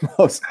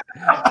foremost.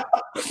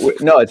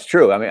 No, it's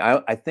true. I mean,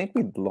 I think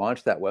we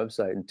launched that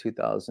website in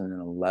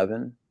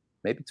 2011,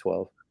 maybe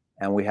 12,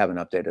 and we haven't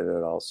updated it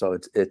at all. So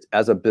it's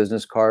as a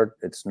business card,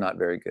 it's not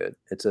very good.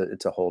 It's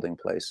a holding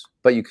place,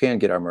 but you can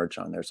get our merch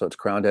on there. So it's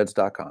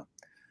crownedheads.com.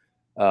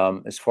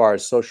 As far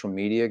as social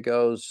media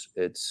goes,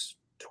 it's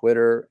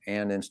Twitter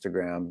and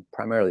Instagram.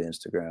 Primarily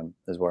Instagram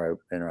is where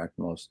I interact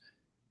most,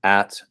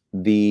 at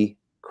The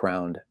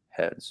Crowned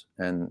Heads.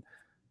 And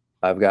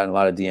I've gotten a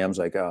lot of DMs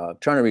like,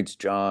 trying to reach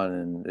John,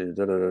 and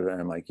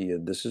I'm like, yeah,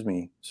 this is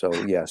me. So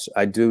yes,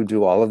 I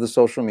do all of the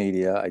social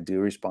media. I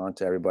do respond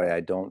to everybody. I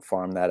don't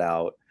farm that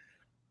out.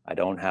 I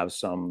don't have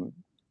some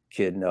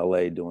kid in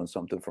LA doing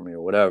something for me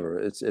or whatever.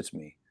 It's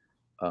me.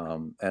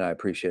 And I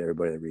appreciate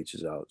everybody that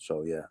reaches out.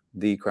 So yeah,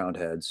 The Crowned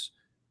Heads.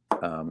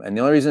 And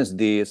the only reason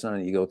it's not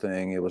an ego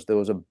thing. There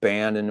was a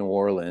band in New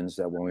Orleans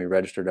that when we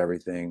registered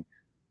everything,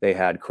 they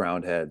had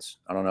crowned heads.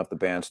 I don't know if the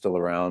band's still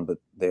around, but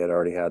they had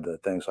already had the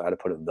thing. So I had to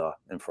put a "the"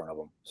 in front of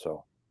them.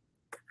 So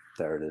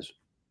there it is.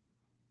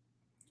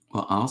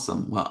 Well,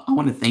 awesome. Well, I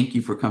want to thank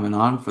you for coming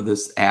on for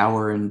this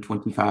hour and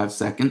 25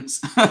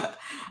 seconds.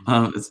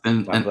 It's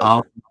been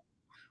an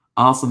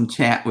awesome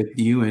chat with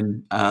you.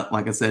 And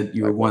like I said,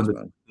 you were one of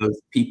those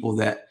people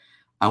that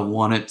I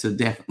wanted to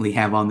definitely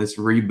have on this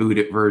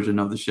rebooted version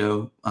of the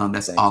show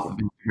that's off of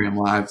Instagram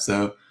Live.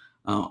 So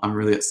I'm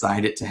really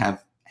excited to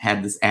have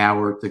had this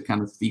hour to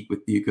kind of speak with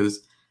you,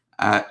 because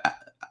I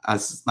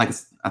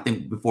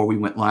think before we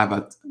went live,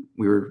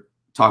 we were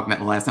talking about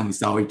the last time we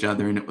saw each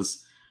other, and it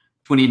was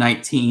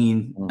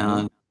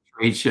 2019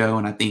 trade show.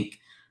 And I think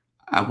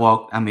I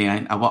walked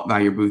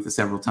by your booth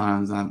several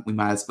times. We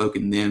might have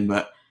spoken then,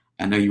 but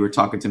I know you were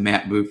talking to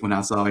Matt Booth when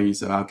I saw you.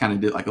 So I kind of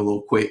did like a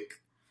little quick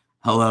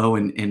hello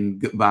and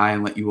goodbye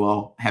and let you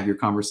all have your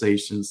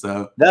conversation.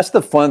 So that's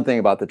the fun thing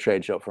about the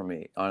trade show for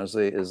me,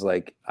 honestly, is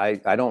like I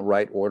don't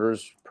write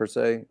orders per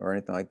se or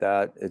anything like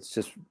that. It's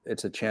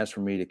a chance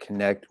for me to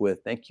connect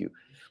with, chance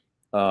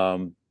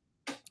for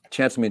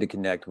me to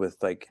connect with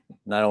like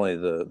not only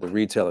the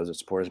retailers and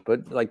supporters,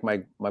 but like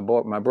my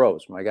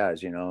bros, my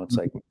guys, it's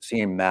like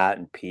seeing Matt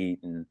and Pete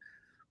and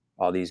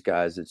all these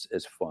guys.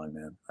 It's fun,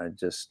 man.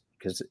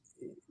 Because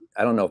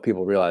I don't know if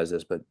people realize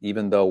this, but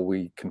even though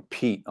we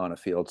compete on a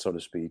field, so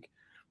to speak,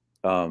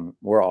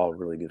 we're all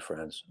really good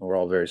friends. We're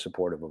all very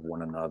supportive of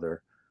one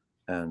another,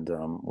 and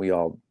we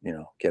all,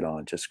 get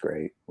on just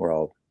great. We're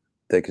all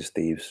thick as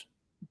thieves.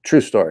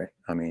 True story.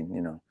 I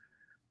mean,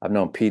 I've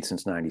known Pete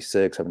since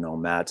 '96. I've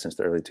known Matt since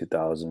the early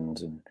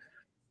 2000s, and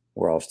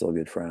we're all still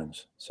good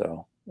friends.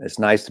 So it's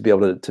nice to be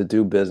able to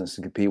do business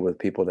and compete with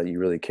people that you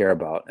really care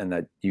about and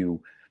that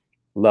you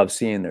love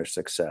seeing their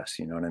success.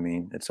 You know what I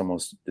mean? It's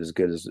almost as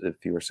good as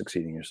if you were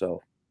succeeding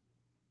yourself.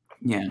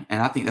 Yeah.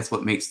 And I think that's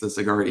what makes the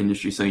cigar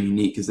industry so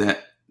unique, is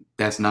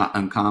that's not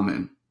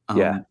uncommon.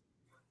 There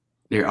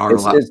are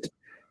a lot.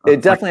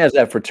 It definitely has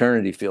that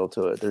fraternity feel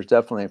to it. There's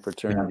definitely a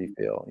fraternity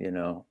feel,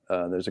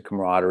 there's a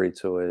camaraderie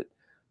to it.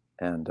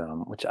 And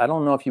which I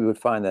don't know if you would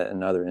find that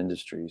in other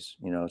industries.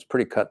 It's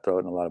pretty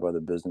cutthroat in a lot of other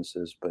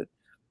businesses, but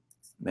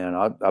man,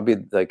 I'll be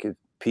like, if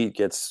Pete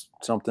gets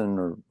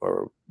something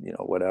or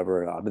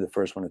whatever, I'll be the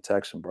first one to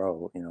text him,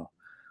 bro,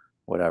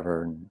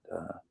 whatever. And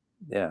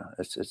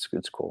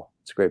it's cool.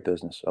 It's a great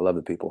business. I love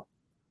the people.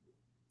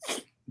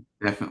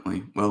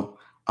 Definitely. Well,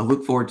 I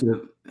look forward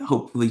to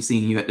hopefully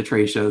seeing you at the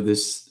trade show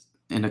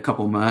in a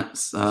couple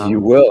months. You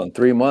will in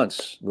 3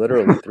 months,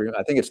 literally 3.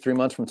 I think it's 3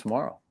 months from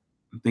tomorrow.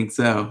 I think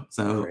so.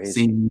 So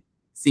seeing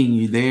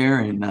you there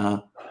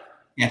and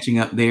catching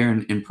up there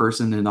in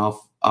person and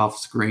off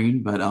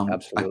screen. But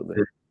absolutely.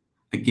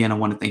 Again, I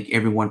want to thank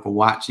everyone for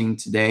watching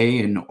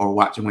today or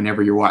watching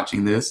whenever you're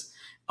watching this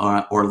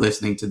or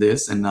listening to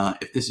this. And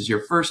if this is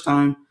your first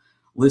time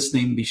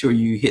listening, be sure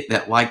you hit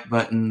that like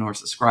button or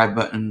subscribe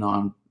button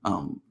on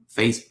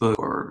Facebook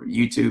or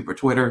YouTube or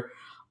Twitter.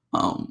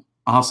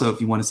 Also,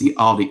 if you want to see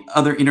all the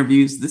other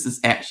interviews, this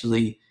is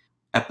actually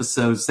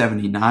episode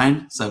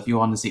 79. So if you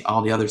want to see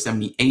all the other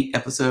 78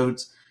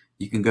 episodes,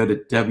 you can go to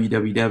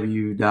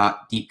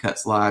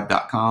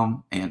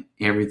www.deepcutslive.com and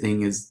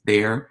everything is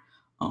there.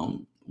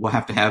 We'll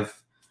have to have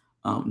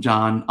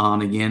John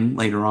on again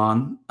later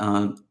on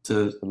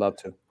to love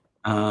to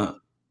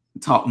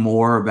talk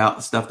more about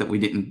the stuff that we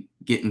didn't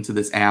get into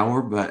this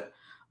hour. But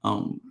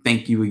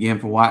thank you again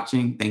for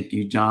watching. Thank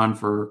you, John,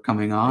 for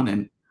coming on.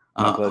 And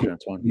my pleasure,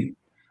 Antoine.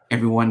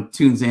 Everyone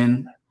tunes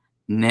in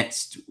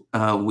next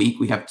week.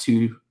 We have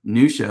 2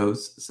 new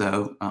shows,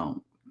 so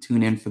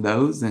tune in for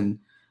those and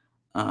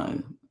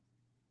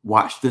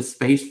watch this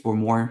space for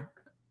more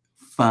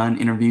fun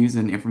interviews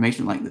and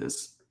information like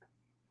this.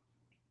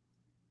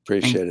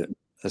 Appreciate it.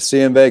 I'll see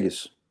you in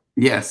Vegas.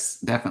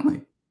 Yes,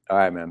 definitely. All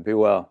right, man. Be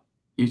well.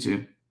 You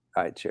too.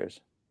 All right.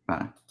 Cheers.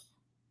 Bye.